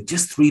motions with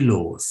just 3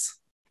 laws.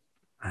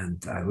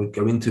 And I would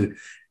go into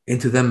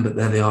them, but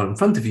there they are in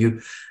front of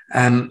you.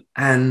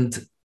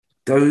 And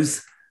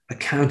those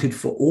accounted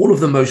for all of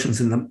the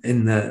motions in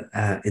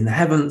the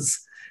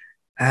heavens,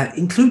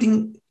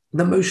 including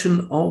the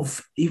motion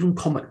of even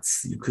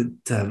comets. You could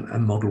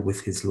model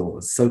with his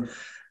laws. So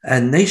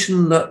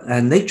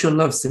nature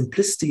loves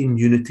simplicity and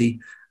unity,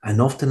 and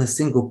often a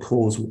single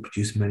cause will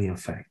produce many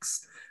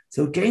effects.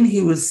 So again,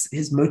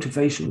 his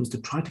motivation was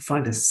to try to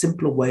find a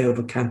simpler way of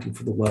accounting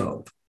for the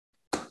world.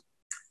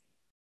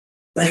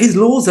 But his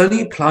laws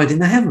only applied in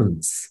the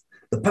heavens.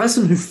 The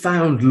person who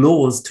found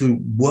laws to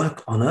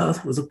work on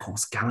Earth was, of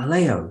course,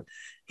 Galileo.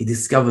 He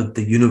discovered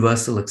the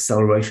universal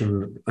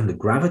acceleration under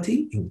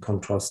gravity, in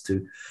contrast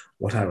to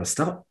what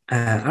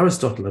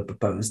Aristotle had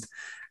proposed,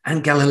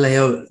 and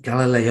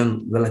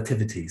Galilean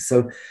relativity.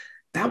 So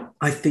that,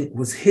 I think,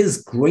 was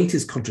his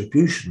greatest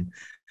contribution.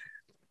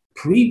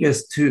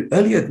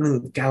 Earlier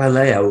than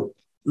Galileo,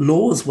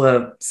 laws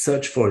were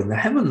searched for in the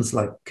heavens,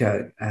 like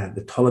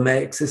the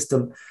Ptolemaic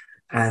system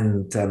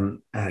and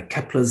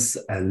Kepler's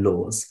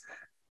laws.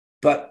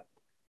 But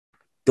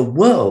the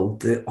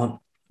world,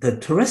 the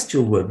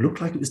terrestrial world, looked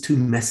like it was too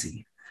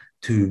messy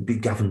to be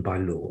governed by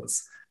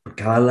laws. But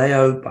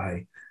Galileo,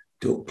 by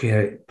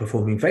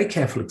performing very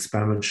careful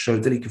experiments,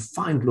 showed that he could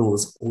find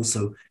laws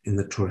also in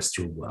the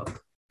terrestrial world.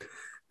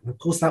 And of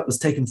course, that was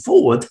taken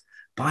forward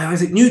by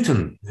Isaac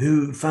Newton,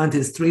 who found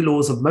his 3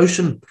 laws of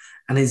motion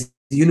and his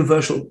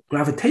universal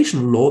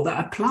gravitational law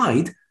that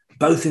applied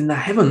both in the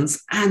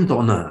heavens and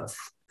on Earth.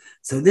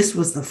 So this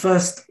was the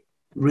first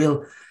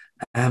real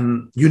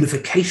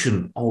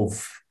unification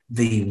of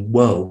the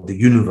world, the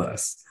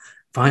universe,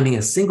 finding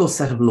a single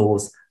set of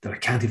laws that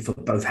accounted for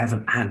both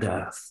heaven and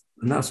Earth.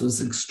 And that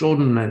was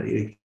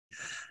extraordinarily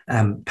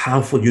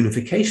powerful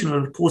unification.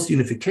 And of course,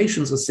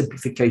 unifications are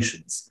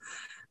simplifications.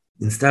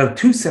 Instead of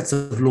 2 sets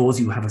of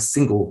laws, you have a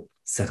single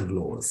set of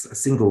laws, a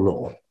single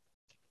law.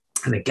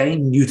 And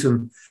again,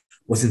 Newton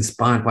was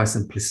inspired by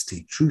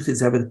simplicity. Truth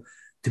is ever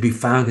to be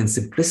found in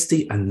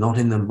simplicity and not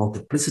in the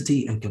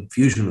multiplicity and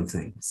confusion of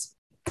things.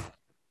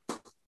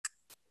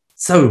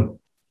 So,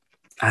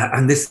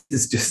 and this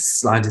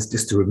slide is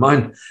just to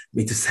remind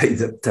me to say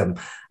that,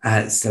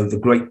 so the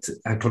great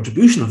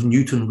contribution of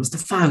Newton was to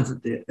find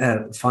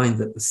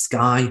that the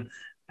sky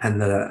and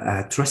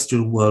the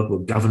terrestrial world were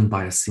governed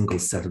by a single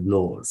set of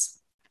laws.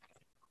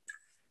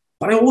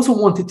 But I also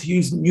wanted to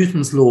use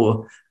Newton's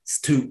law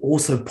to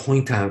also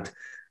point out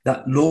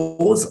that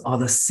laws are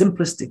the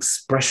simplest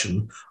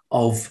expression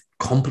of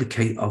a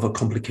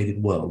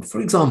complicated world.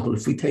 For example,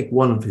 if we take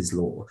one of his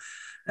laws,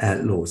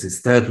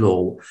 his 3rd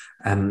law,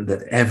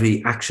 that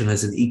every action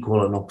has an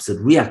equal and opposite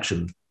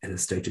reaction,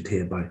 illustrated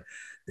here by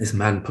this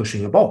man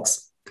pushing a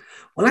box.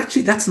 Well,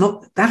 actually,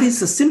 that is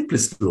the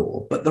simplest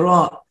law, but there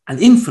are an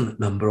infinite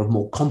number of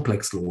more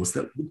complex laws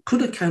that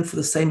could account for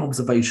the same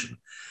observation,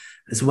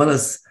 as well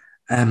as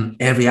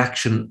every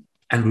action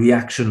and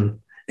reaction.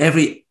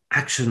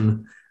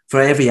 For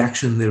every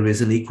action, there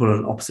is an equal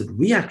and opposite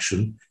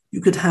reaction.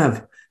 You could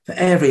have, for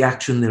every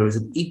action, there is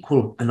an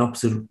equal and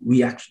opposite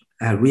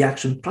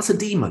reaction plus a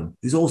demon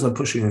who's also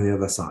pushing on the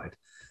other side.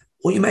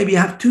 Or you maybe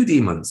have 2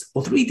 demons,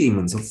 or 3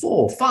 demons, or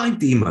 4, 5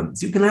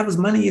 demons. You can have as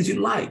many as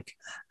you like.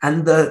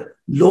 And the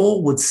law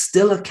would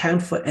still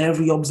account for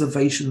every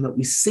observation that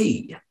we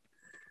see.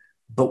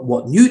 But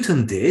what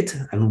Newton did,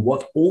 and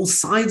what all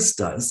science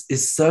does,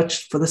 is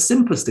search for the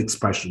simplest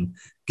expression,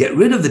 get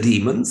rid of the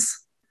demons,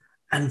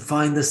 and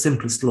find the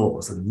simplest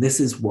laws. And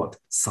this is what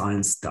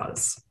science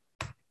does.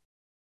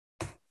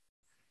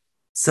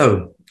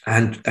 So,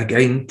 and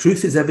again,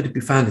 truth is ever to be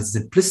found in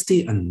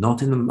simplicity and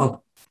not in the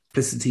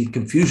multiplicity,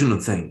 confusion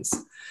of things.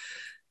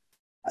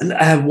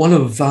 And one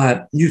of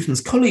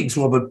Newton's colleagues,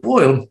 Robert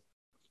Boyle,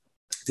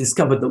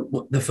 discovered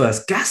the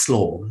first gas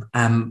law,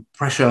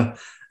 pressure,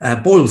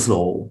 Boyle's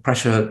law,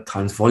 pressure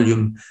times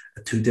volume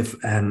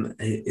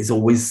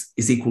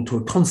is equal to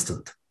a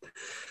constant.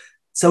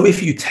 So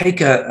if you take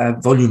a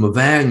volume of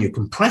air and you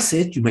compress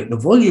it, you make the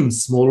volume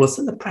smaller,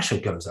 so the pressure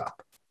goes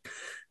up.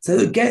 So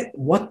again,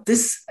 what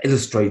this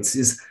illustrates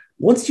is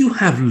once you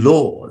have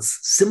laws,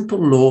 simple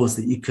laws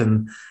that you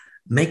can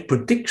make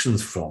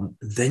predictions from,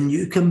 then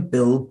you can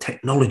build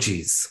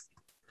technologies.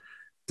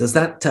 Does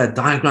that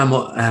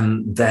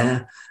diagram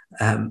there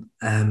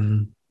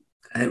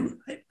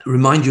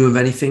remind you of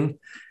anything?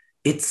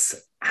 It's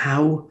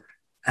how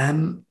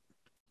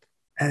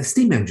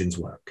steam engines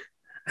work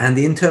and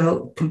the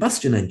internal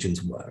combustion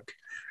engines work.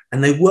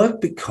 And they work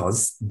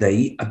because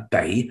they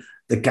obey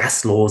the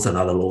gas laws and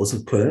other laws,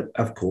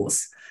 of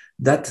course,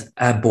 that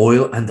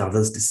Boyle and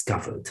others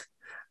discovered.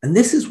 And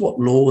this is what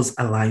laws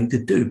allow you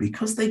to do,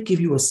 because they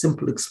give you a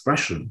simple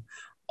expression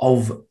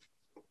of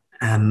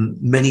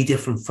many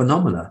different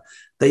phenomena.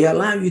 They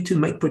allow you to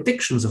make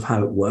predictions of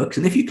how it works.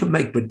 And if you can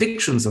make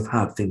predictions of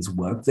how things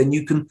work, then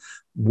you can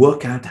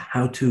work out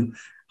how to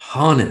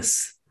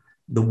harness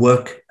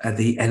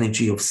the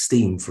energy of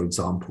steam, for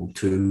example,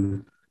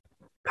 to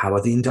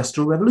power the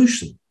Industrial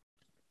Revolution.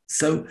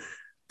 So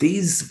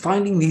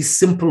finding these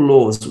simple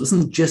laws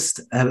wasn't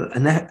just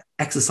an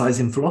exercise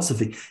in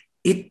philosophy.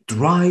 It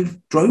drove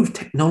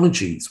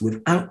technologies.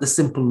 Without the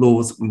simple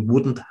laws, we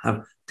wouldn't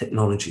have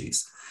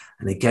technologies.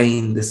 And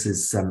again, this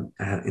is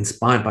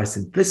inspired by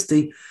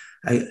simplicity.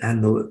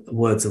 And the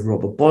words of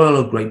Robert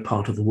Boyle, a great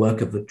part of the work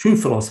of the true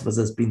philosophers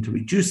has been to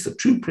reduce the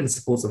true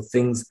principles of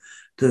things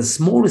to the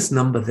smallest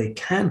number they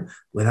can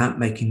without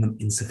making them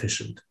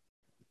insufficient.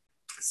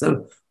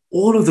 So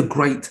all of the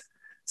great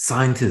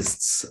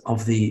scientists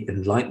of the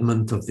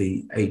Enlightenment, of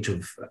the age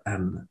of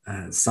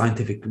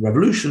scientific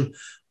revolution,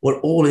 were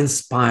all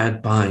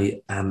inspired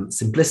by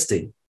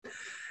simplicity.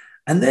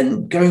 And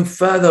then going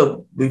further,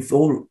 we've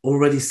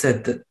already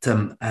said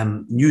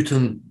that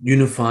Newton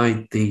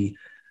unified the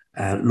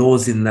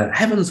laws in the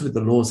heavens with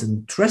the laws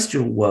in the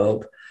terrestrial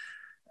world.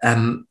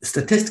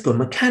 Statistical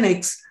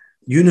mechanics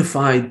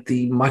unified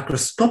the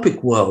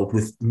microscopic world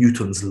with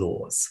Newton's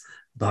laws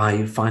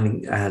by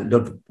finding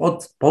Ludwig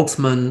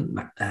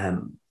Boltzmann,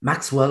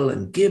 Maxwell,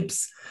 and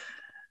Gibbs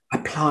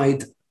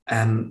applied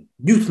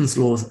Newton's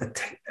laws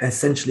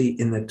essentially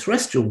in the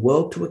terrestrial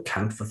world to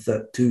account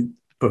for to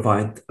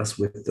provide us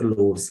with the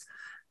laws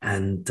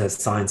and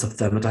science of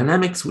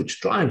thermodynamics,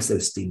 which drives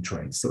those steam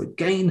trains. So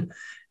again,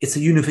 it's a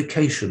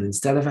unification.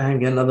 Instead of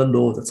having another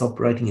law that's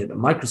operating in the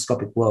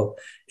microscopic world,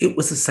 it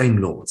was the same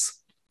laws.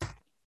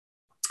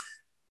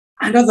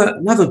 And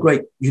another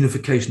great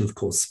unification, of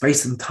course,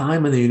 space and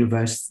time and the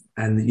universe,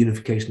 and the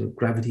unification of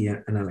gravity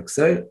and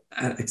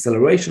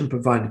acceleration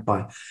provided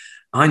by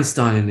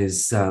Einstein in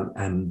his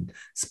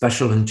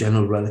special and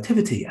general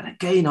relativity. And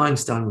again,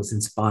 Einstein was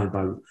inspired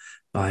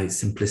by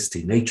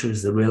simplicity. Nature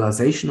is the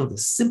realization of the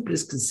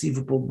simplest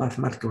conceivable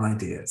mathematical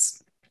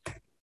ideas.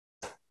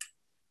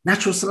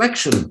 Natural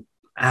selection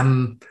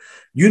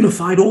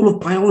unified all of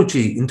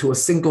biology into a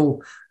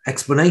single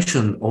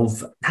explanation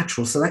of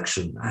natural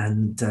selection.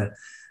 And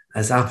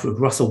as Alfred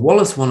Russel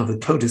Wallace, one of the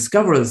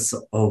co-discoverers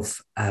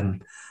of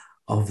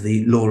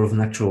the law of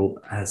natural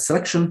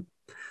selection,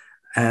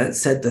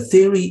 said the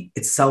theory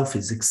itself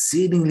is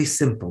exceedingly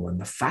simple,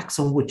 and the facts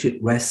on which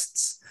it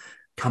rests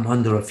come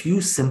under a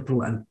few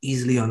simple and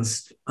easily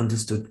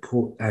understood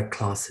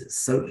classes.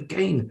 So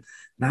again,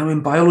 now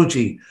in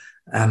biology,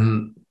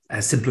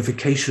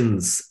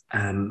 simplifications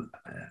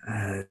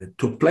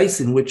took place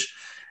in which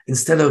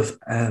instead of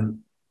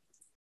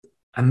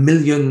a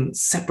million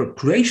separate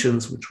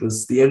creations, which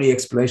was the only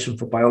explanation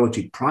for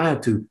biology prior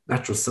to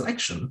natural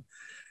selection,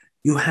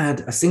 you had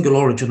a single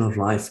origin of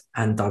life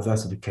and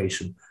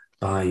diversification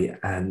by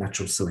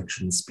natural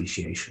selection and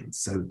speciation.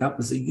 So that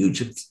was a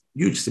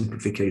huge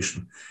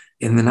simplification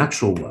in the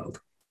natural world.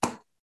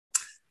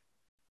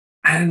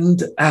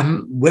 And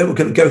where we're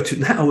going to go to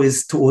now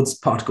is towards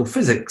particle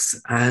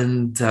physics,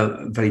 and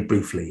very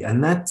briefly,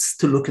 and that's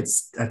to look at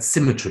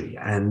symmetry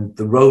and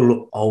the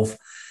role of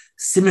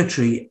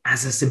symmetry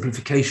as a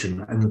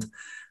simplification. And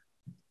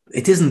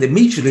it isn't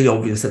immediately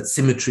obvious that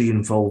symmetry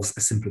involves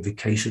a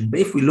simplification, but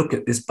if we look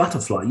at this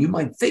butterfly, you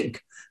might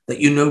think that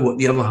you know what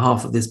the other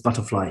half of this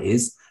butterfly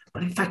is,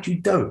 but in fact you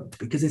don't,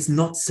 because it's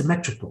not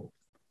symmetrical.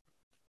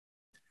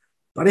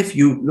 But if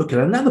you look at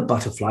another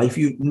butterfly, if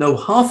you know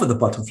half of the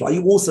butterfly,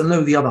 you also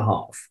know the other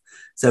half.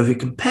 So if you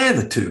compare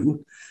the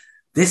two,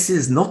 this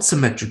is not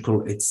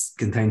symmetrical. It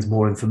contains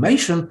more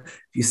information.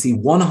 If you see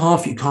one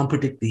half, you can't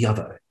predict the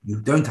other. You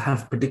don't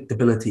have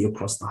predictability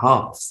across the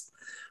halves.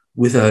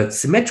 With a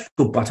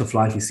symmetrical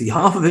butterfly, if you see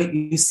half of it,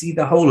 you see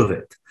the whole of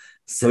it.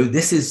 So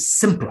this is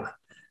simpler.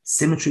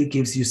 Symmetry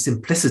gives you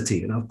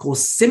simplicity. And of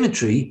course,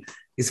 symmetry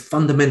is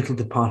fundamental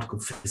to particle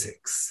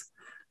physics.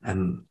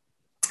 Emmy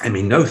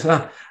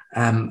Noether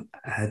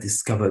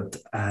discovered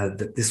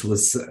that this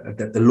was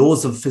that the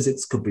laws of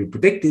physics could be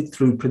predicted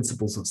through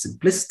principles of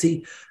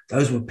simplicity.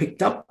 Those were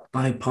picked up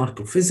by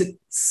particle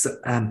physics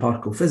and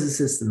particle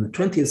physicists in the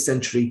 20th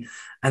century,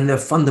 and they're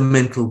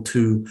fundamental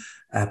to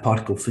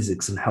particle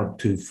physics and help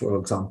to, for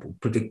example,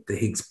 predict the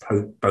Higgs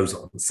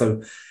boson.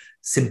 So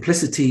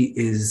simplicity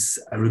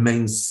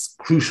remains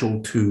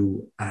crucial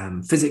to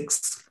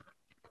physics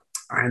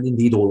and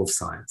indeed all of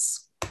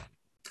science.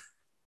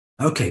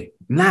 Okay,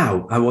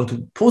 now I want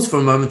to pause for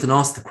a moment and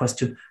ask the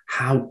question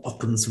how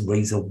Occam's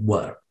razor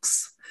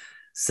works.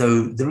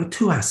 So there are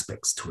two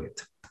aspects to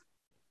it.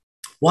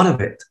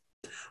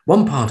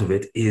 One part of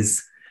it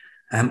is,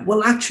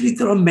 well, actually,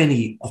 there are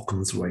many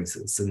Occam's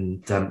razors,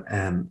 and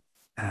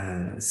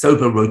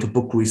Sober wrote a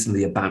book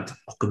recently about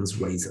Occam's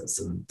razors,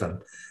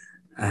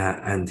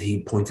 and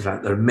he pointed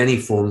out there are many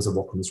forms of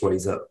Occam's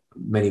razor,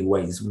 many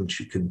ways in which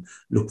you can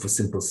look for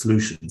simple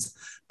solutions.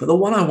 But the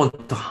one I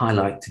want to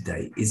highlight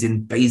today is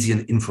in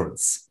Bayesian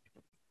inference.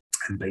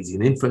 And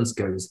Bayesian inference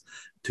goes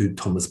to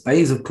Thomas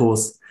Bayes, of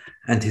course,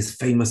 and his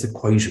famous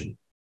equation.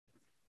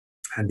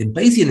 And in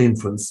Bayesian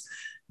inference,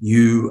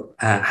 you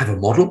have a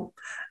model,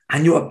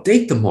 and you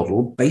update the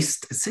model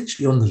based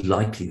essentially on the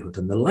likelihood.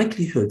 And the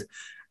likelihood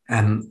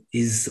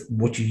is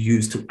what you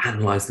use to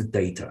analyze the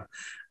data.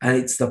 And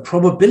it's the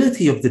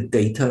probability of the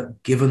data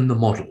given the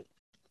model.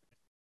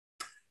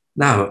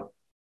 Now,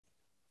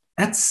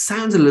 that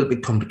sounds a little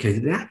bit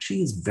complicated. It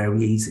actually is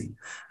very easy.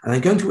 And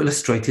I'm going to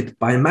illustrate it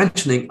by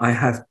imagining I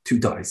have two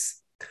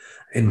dice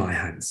in my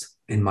hands.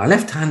 In my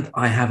left hand,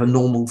 I have a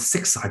normal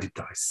 6-sided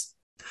dice.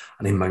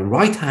 And in my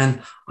right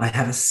hand, I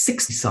have a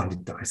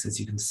 60-sided dice, as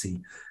you can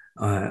see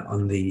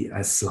on the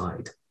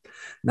slide.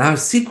 Now,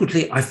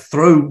 secretly, I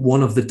throw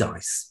one of the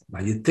dice.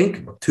 Now, you'd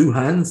think, well, two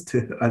hands,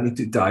 only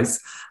two dice.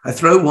 I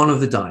throw one of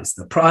the dice.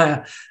 The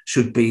prior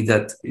should be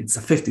that it's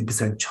a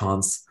 50%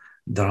 chance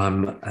that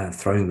I'm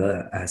throwing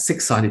the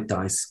 6-sided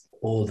dice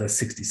or the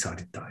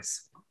 60-sided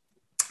dice.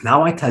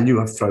 Now, I tell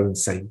you I've thrown,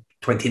 say,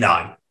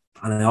 29.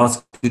 And I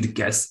ask you to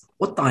guess,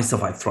 what dice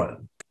have I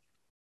thrown?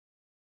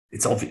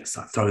 It's obvious.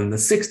 I've thrown the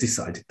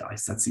 60-sided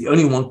dice. That's the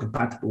only one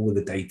compatible with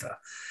the data.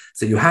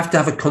 So you have to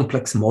have a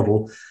complex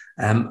model.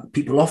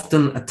 People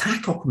often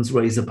attack Occam's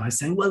razor by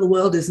saying, well, the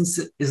world isn't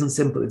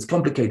simple, it's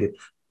complicated.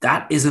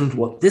 That isn't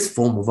what this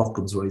form of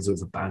Occam's razor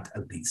is about,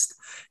 at least.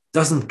 It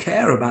doesn't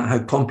care about how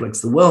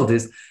complex the world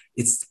is.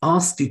 It's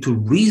asked you to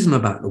reason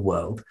about the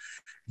world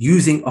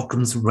using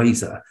Occam's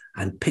razor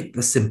and pick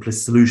the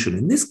simplest solution.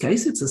 In this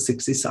case, it's a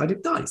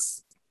 60-sided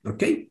dice.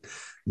 Okay,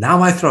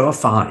 now I throw a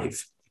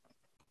 5.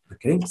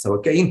 Okay, so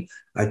again,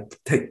 I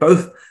take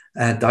both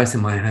dice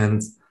in my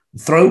hands,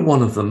 throw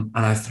one of them,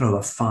 and I throw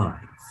a 5.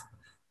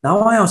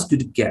 Now I ask you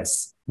to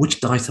guess, which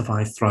dice have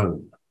I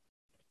thrown?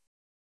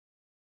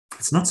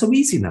 It's not so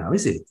easy now,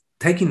 is it?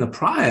 Taking the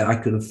prior, I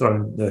could have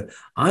thrown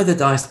either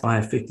dice by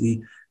a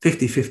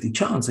 50-50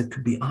 chance. It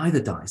could be either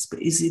dice, but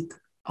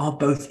are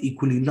both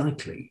equally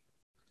likely?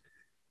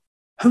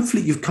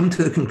 Hopefully you've come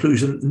to the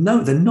conclusion,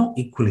 no, they're not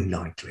equally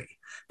likely,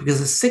 because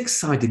a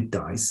 6-sided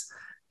dice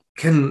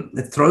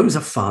throws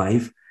a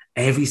 5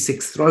 every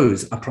 6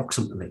 throws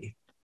approximately,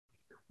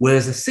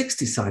 whereas a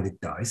 60-sided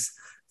dice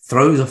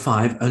throws a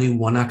 5 only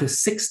 1 out of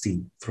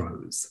 60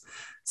 throws.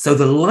 So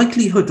the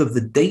likelihood of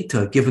the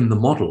data given the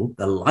model,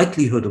 the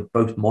likelihood of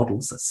both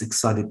models, a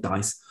 6-sided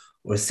dice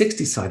or a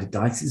 60-sided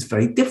dice, is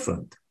very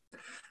different.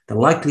 The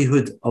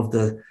likelihood of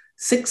the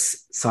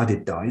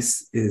 6-sided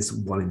dice is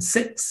 1 in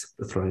 6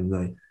 for throwing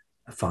the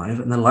 5,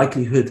 and the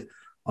likelihood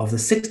of the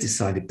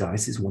 60-sided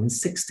dice is 1 in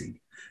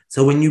 60.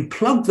 So when you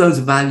plug those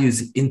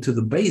values into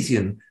the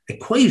Bayesian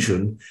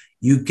equation,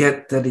 you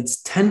get that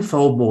it's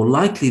 10-fold more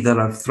likely that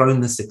I've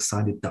thrown the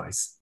 6-sided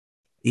dice,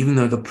 even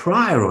though the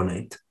prior on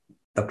it,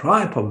 the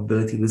prior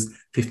probability was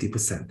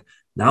 50%.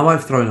 Now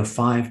I've thrown a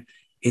 5,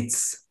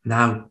 it's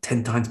now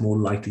 10 times more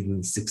likely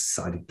than the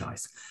 6-sided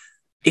dice.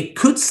 It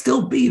could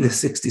still be the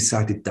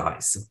 60-sided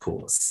dice, of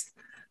course,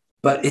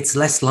 but it's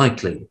less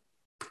likely.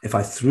 If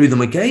I threw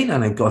them again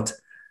and I got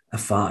a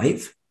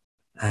 5,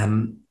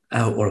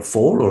 or a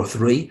 4 or a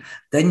 3,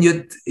 then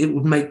it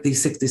would make the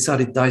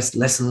 60-sided dice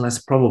less and less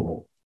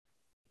probable.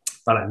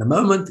 But at the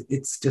moment,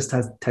 it just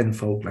has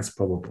 10-fold less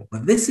probable.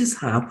 But this is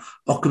how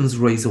Occam's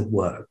razor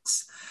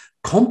works.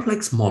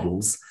 Complex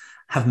models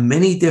have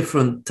many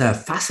different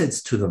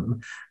facets to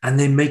them, and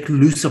they make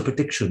looser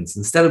predictions.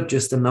 Instead of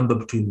just a number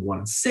between 1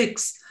 and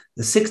 6,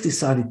 the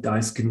 60-sided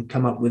dice can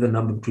come up with a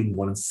number between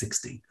 1 and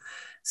 60.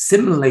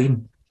 Similarly,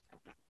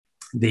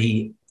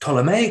 the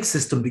Ptolemaic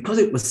system, because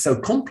it was so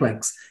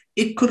complex,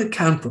 it could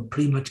account for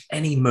pretty much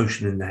any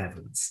motion in the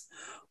heavens.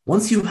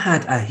 Once you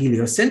had a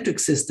heliocentric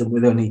system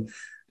with only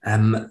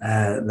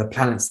the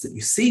planets that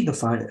you see, the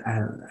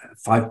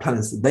 5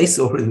 planets that they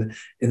saw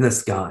in the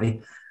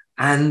sky,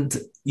 and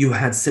you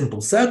had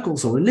simple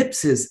circles or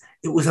ellipses,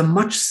 it was a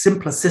much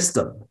simpler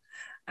system.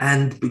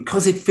 And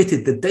because it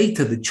fitted the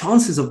data, the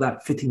chances of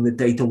that fitting the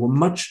data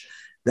were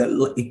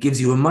it gives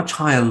you a much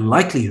higher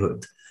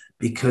likelihood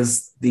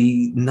because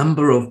the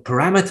number of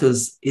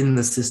parameters in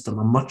the system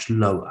are much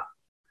lower.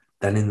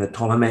 than in the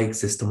Ptolemaic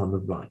system on the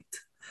right.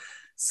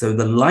 So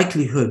the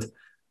likelihood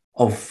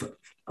of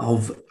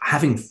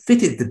having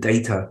fitted the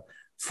data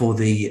for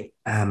the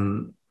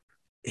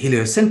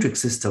heliocentric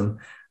system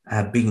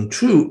being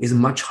true is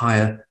much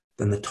higher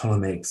than the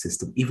Ptolemaic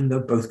system, even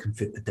though both can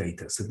fit the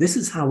data. So this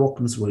is how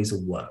Occam's razor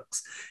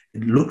works.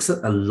 It looks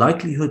at the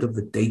likelihood of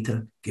the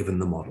data given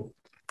the model.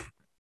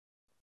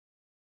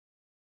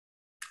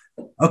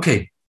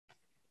 Okay,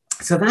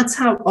 so that's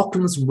how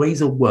Occam's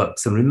razor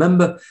works. And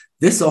remember,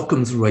 this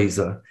Occam's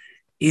razor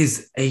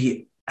is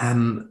a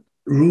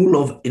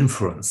rule of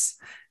inference.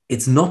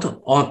 It's not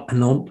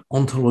an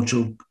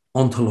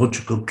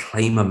ontological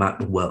claim about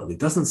the world. It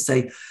doesn't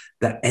say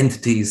that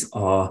entities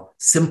are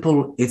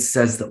simple. It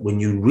says that when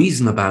you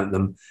reason about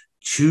them,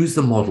 choose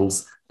the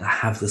models that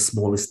have the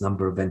smallest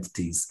number of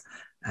entities.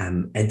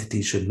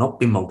 Entities should not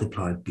be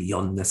multiplied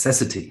beyond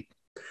necessity.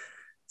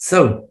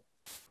 So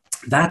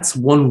that's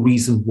one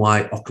reason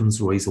why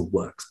Occam's razor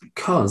works,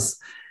 because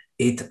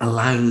it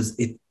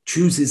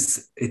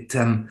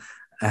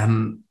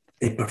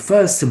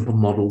prefers simple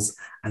models,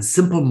 and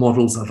simple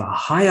models have a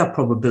higher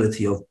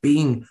probability of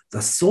being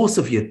the source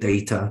of your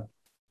data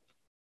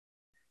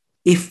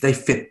if they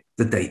fit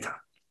the data.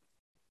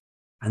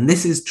 And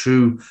this is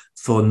true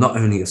for not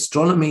only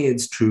astronomy,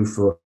 it's true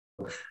for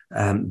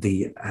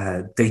the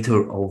data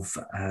of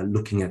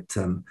looking at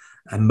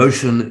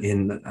motion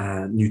in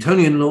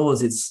Newtonian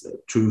laws. It's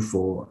true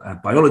for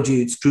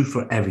biology. It's true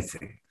for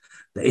everything.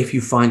 That if you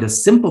find a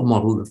simple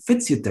model that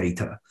fits your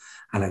data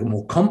and a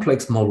more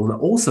complex model that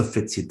also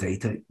fits your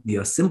data,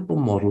 your simple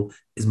model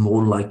is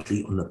more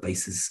likely on the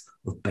basis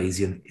of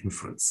Bayesian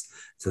inference.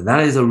 So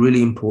that is a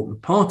really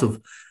important part of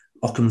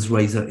Occam's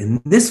razor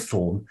in this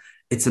form.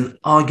 It's an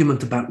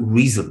argument about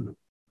reason,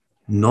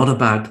 not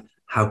about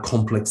how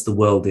complex the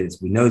world is.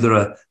 We know there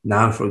are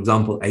now, for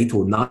example, 8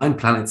 or 9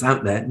 planets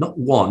out there, not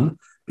one,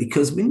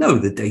 because we know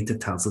the data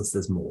tells us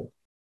there's more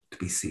to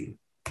be seen.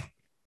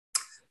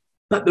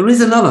 But there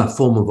is another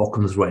form of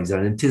Occam's razor,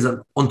 and it is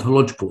an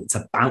ontological. It's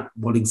about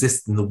what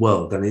exists in the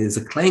world, and it is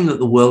a claim that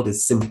the world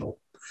is simple.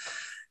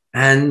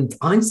 And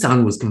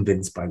Einstein was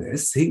convinced by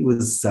this. He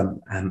was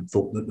thought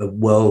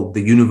that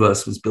the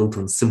universe was built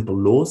on simple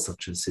laws,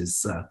 such as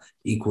his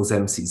equals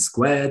mc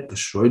squared, the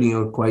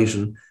Schrödinger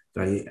equation,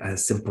 very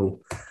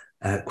simple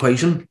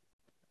equation.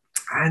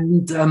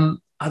 And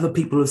other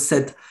people have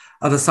said,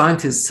 other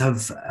scientists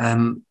have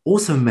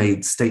also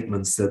made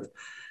statements that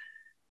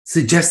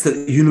suggest that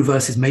the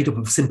universe is made up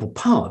of simple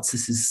parts.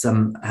 This is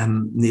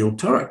Neil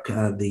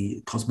Turok,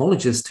 the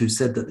cosmologist, who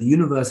said that the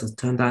universe has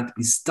turned out to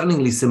be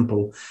stunningly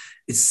simple.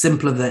 It's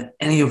simpler than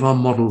any of our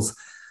models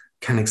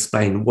can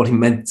explain. What he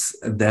meant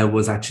there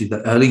was actually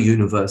the early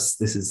universe.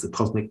 This is the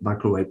cosmic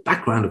microwave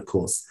background, of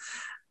course.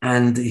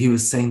 And he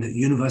was saying that the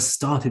universe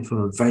started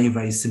from a very,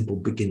 very simple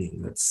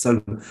beginning. That's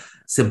so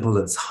simple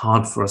that it's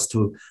hard for us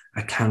to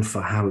account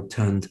for how it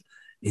turned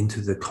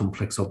into the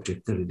complex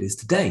object that it is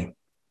today.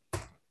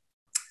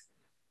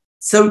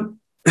 So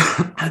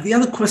the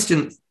other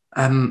question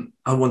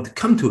I want to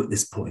come to at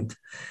this point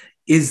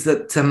is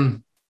that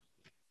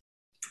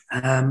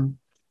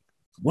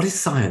what is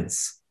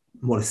science?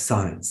 What is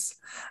science?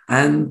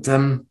 And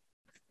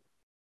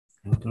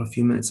I've got a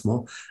few minutes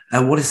more.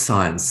 What is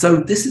science? So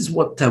this is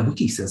what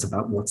Wiki says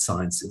about what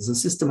science is: a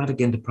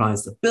systematic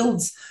enterprise that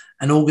builds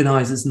and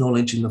organizes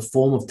knowledge in the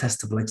form of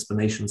testable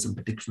explanations and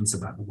predictions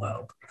about the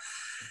world.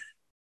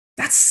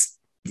 That's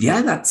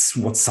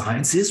what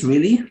science is,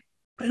 really.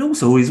 But it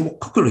also is what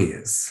cookery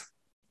is.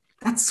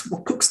 That's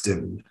what cooks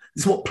do.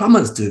 It's what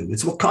plumbers do.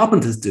 It's what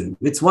carpenters do.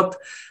 It's what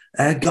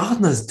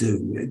gardeners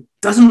do. It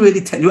doesn't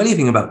really tell you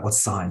anything about what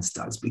science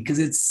does, because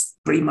it's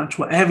pretty much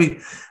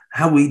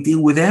how we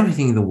deal with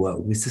everything in the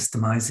world. We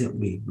systemize it.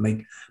 We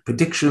make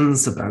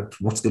predictions about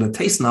what's going to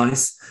taste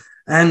nice,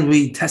 and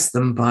we test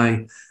them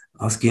by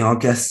asking our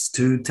guests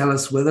to tell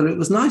us whether it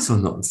was nice or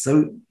not.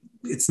 So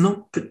it's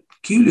not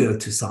peculiar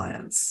to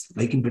science.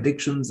 Making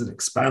predictions and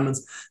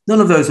experiments, none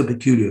of those are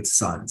peculiar to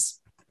science.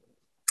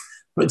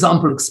 For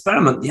example,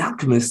 experiment, the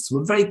alchemists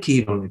were very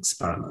keen on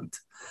experiment,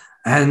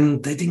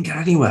 and they didn't get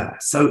anywhere.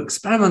 So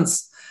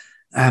experiments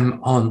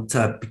aren't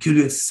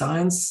peculiar to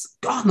science.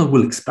 Gardener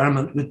will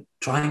experiment with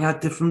trying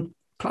out different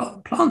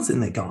plants in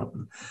their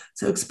garden.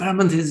 So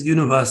experiment is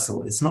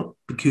universal. It's not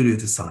peculiar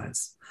to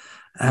science.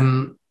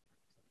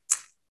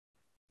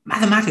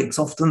 Mathematics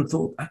often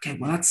thought, okay,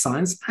 well, that's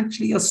science.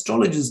 Actually,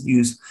 astrologers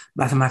use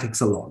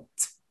mathematics a lot.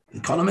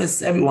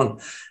 Economists, everyone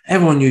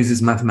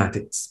uses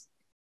mathematics.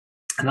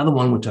 Another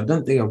one, which I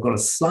don't think I've got a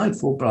slide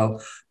for, but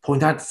I'll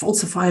point out,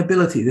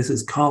 falsifiability. This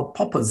is Karl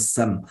Popper's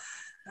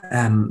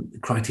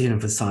criterion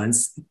for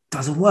science. It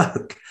doesn't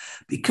work,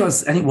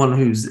 because anyone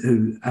who's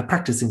a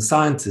practicing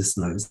scientist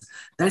knows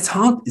that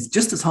it's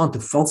just as hard to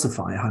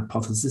falsify a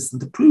hypothesis than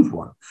to prove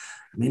one.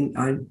 I mean,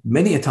 I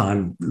many a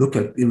time look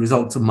at the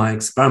results of my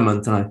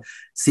experiment and I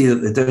see that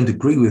they don't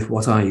agree with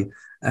what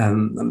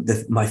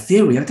my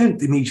theory. I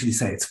don't immediately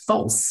say it's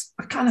false.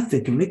 I kind of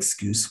think of an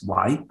excuse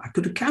why I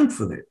could account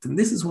for it. And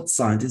this is what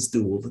scientists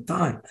do all the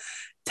time.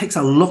 takes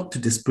a lot to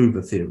disprove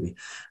a theory.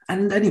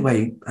 And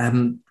anyway,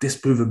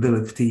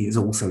 disprovability is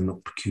also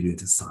not peculiar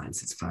to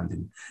science. It's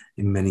found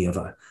in many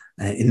other,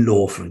 in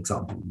law, for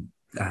example.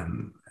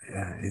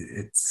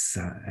 It's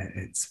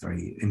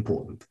very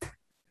important.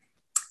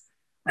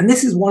 And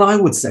this is what I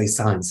would say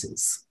science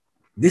is.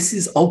 This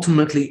is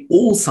ultimately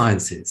all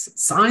science is.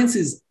 Science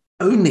is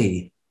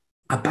only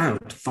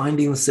about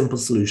finding simple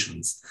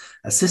solutions,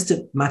 a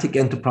systematic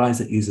enterprise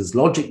that uses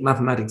logic,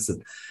 mathematics,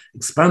 and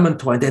experiment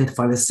to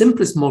identify the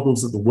simplest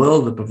models of the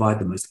world that provide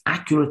the most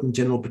accurate and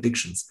general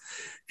predictions.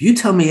 If you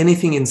tell me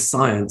anything in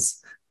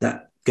science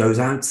that goes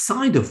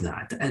outside of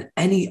that, and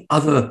any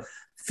other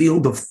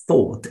field of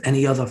thought,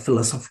 any other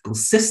philosophical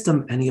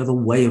system, any other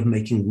way of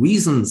making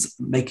reasons,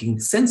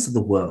 making sense of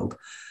the world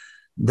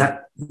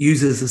that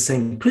uses the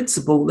same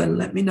principle, then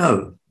let me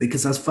know.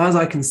 Because as far as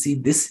I can see,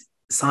 this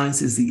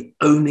science is the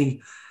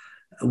only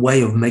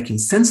way of making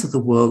sense of the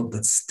world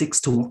that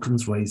sticks to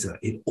Occam's razor.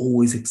 It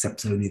always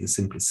accepts only the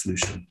simplest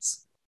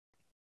solutions.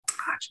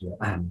 Actually,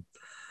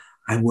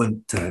 I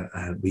won't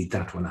read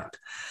that one out.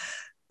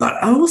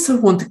 But I also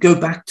want to go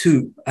back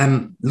to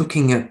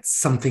looking at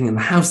something and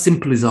how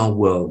simple is our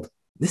world.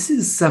 This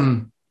is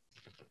the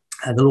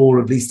law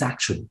of least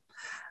action.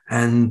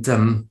 And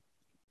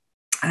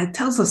it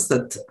tells us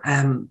that,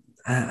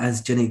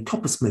 as Jenny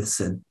Coppersmith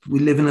said, we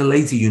live in a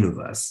lazy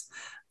universe,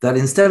 that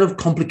instead of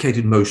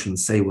complicated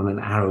motions, say when an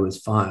arrow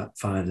is fired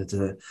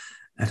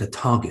at a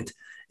target,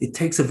 it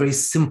takes a very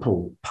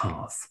simple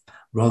path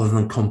rather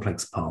than a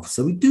complex path.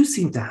 So we do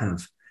seem to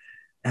have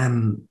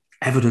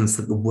evidence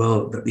that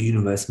the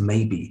universe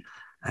may be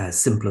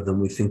simpler than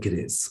we think it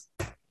is.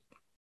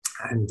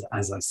 And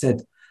as I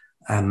said,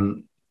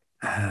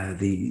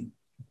 the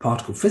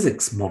particle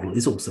physics model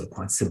is also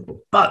quite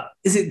simple. But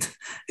is it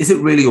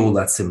really all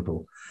that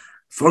simple?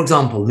 For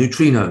example,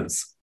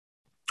 neutrinos.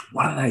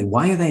 What are they?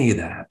 Why are they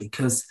there?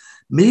 Because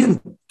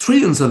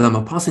trillions of them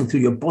are passing through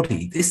your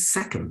body this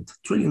second,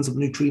 trillions of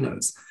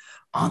neutrinos.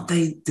 Aren't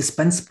they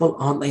dispensable?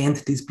 Aren't they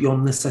entities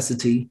beyond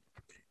necessity?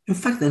 In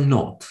fact, they're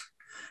not,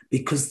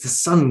 because the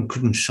sun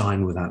couldn't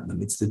shine without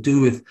them. It's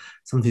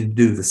something to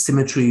do with the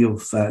symmetry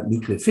of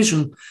nuclear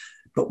fission.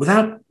 But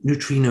without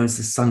neutrinos,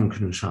 the sun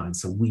couldn't shine,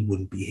 so we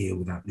wouldn't be here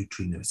without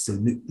neutrinos. So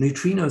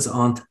neutrinos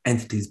aren't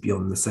entities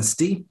beyond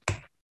necessity.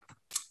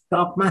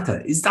 Dark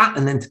matter, is that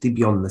an entity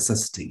beyond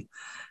necessity?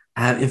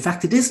 In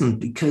fact, it isn't,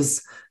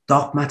 because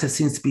dark matter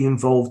seems to be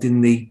involved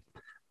in the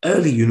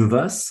early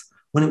universe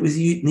when it was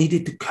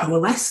needed to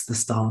coalesce the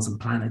stars and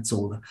planets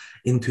or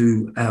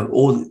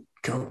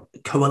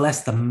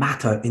coalesce the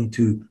matter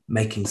into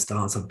making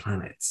stars and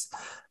planets.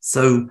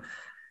 So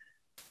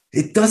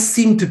it does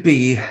seem to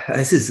be,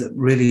 this is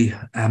really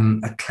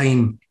a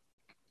claim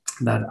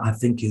that I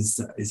think is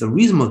a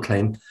reasonable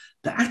claim,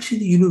 that actually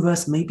the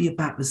universe may be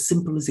about as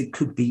simple as it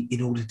could be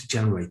in order to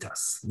generate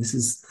us. This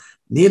is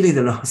nearly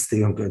the last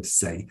thing I'm going to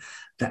say,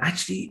 that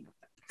actually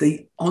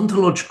the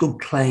ontological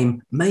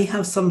claim may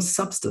have some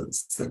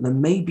substance, that there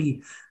may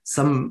be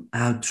some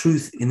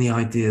truth in the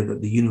idea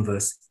that the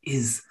universe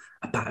is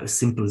about as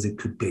simple as it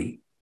could be.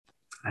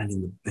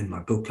 And in my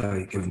book,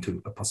 I go into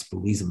a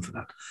possible reason for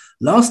that.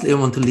 Lastly, I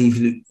want to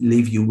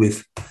leave you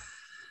with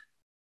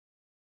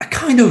a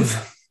kind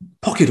of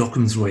pocket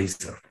Occam's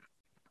razor.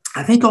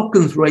 I think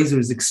Occam's razor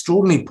is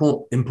extraordinarily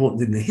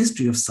important in the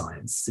history of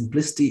science.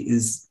 Simplicity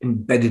is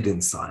embedded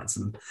in science,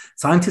 and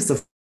scientists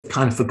have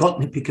kind of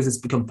forgotten it because it's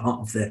become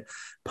part of their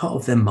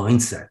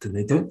mindset, and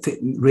they don't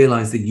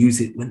realize they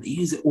use it when they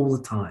use it all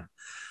the time.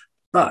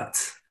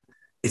 But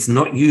it's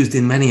not used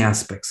in many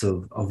aspects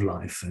of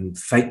life, and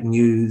fake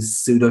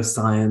news,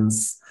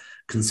 pseudoscience,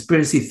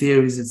 conspiracy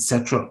theories,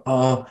 etc.,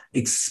 are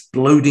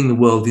exploding the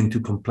world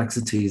into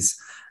complexities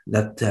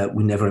that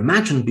we never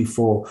imagined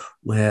before,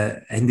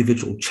 where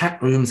individual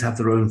chat rooms have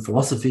their own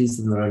philosophies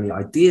and their own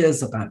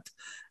ideas about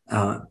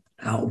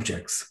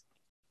objects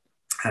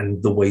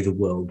and the way the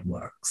world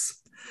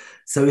works.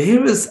 So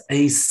here is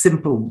a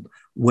simple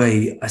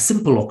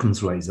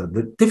Occam's razor.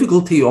 The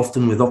difficulty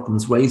often with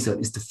Occam's razor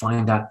is to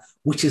find out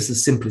which is the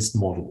simplest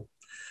model.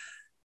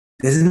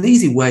 There's an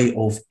easy way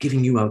of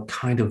giving you a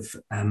kind of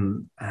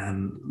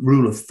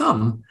rule of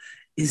thumb,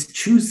 is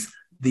choose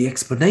the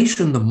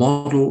explanation, the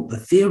model, the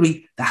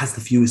theory that has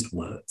the fewest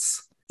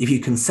words. If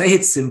you can say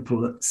it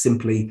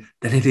simply,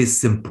 then it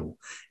is simple.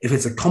 If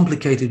it's a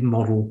complicated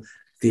model,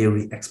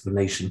 theory,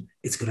 explanation,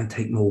 it's going to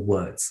take more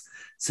words.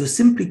 So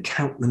simply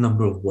count the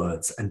number of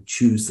words and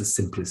choose the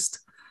simplest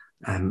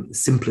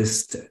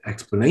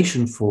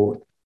explanation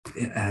for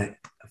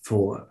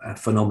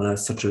phenomena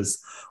such as,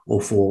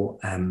 or for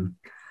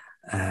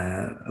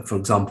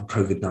example,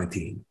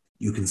 COVID-19.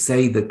 You can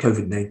say that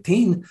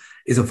COVID-19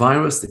 is a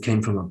virus that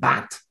came from a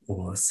bat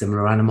or a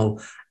similar animal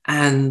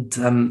and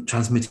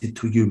transmitted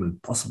to a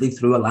human, possibly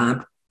through a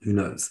lab, who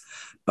knows.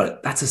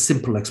 But that's a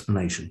simple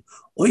explanation.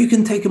 Or you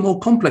can take a more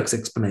complex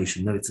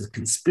explanation, that it's a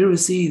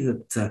conspiracy,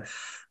 that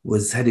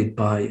was headed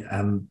by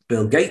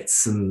Bill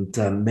Gates and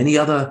many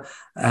other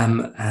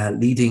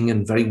leading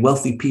and very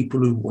wealthy people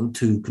who want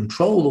to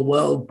control the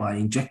world by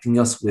injecting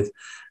us with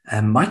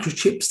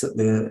microchips that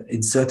they're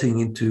inserting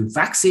into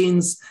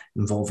vaccines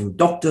involving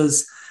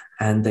doctors.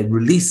 And they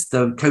released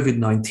the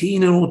COVID-19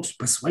 in order to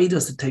persuade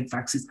us to take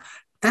vaccines.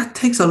 That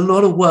takes a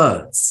lot of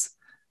words.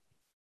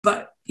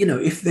 But, you know,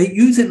 if they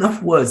use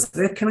enough words,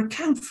 they can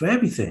account for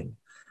everything.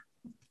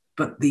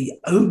 But the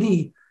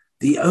only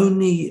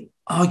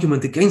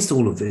argument against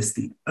all of this,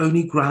 the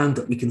only ground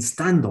that we can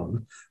stand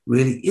on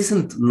really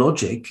isn't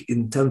logic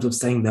in terms of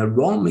saying they're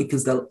wrong,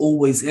 because they'll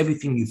always,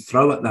 everything you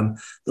throw at them,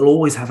 they'll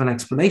always have an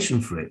explanation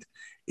for it.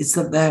 It's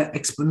that their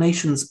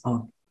explanations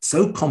are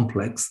so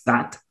complex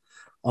that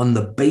on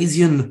the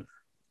Bayesian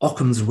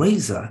Occam's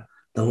razor,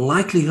 the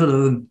likelihood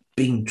of them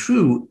being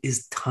true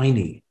is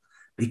tiny.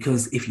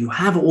 Because if you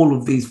have all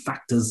of these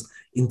factors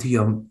into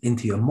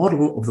your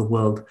model of the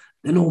world,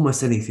 then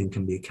almost anything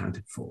can be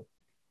accounted for.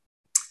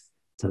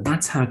 So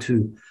that's how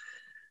to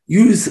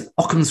use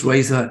Occam's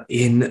razor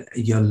in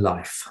your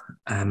life.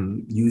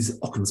 Use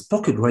Occam's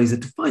pocket razor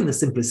to find the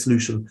simplest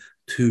solution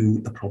to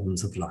the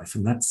problems of life.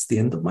 And that's the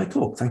end of my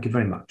talk. Thank you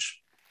very much.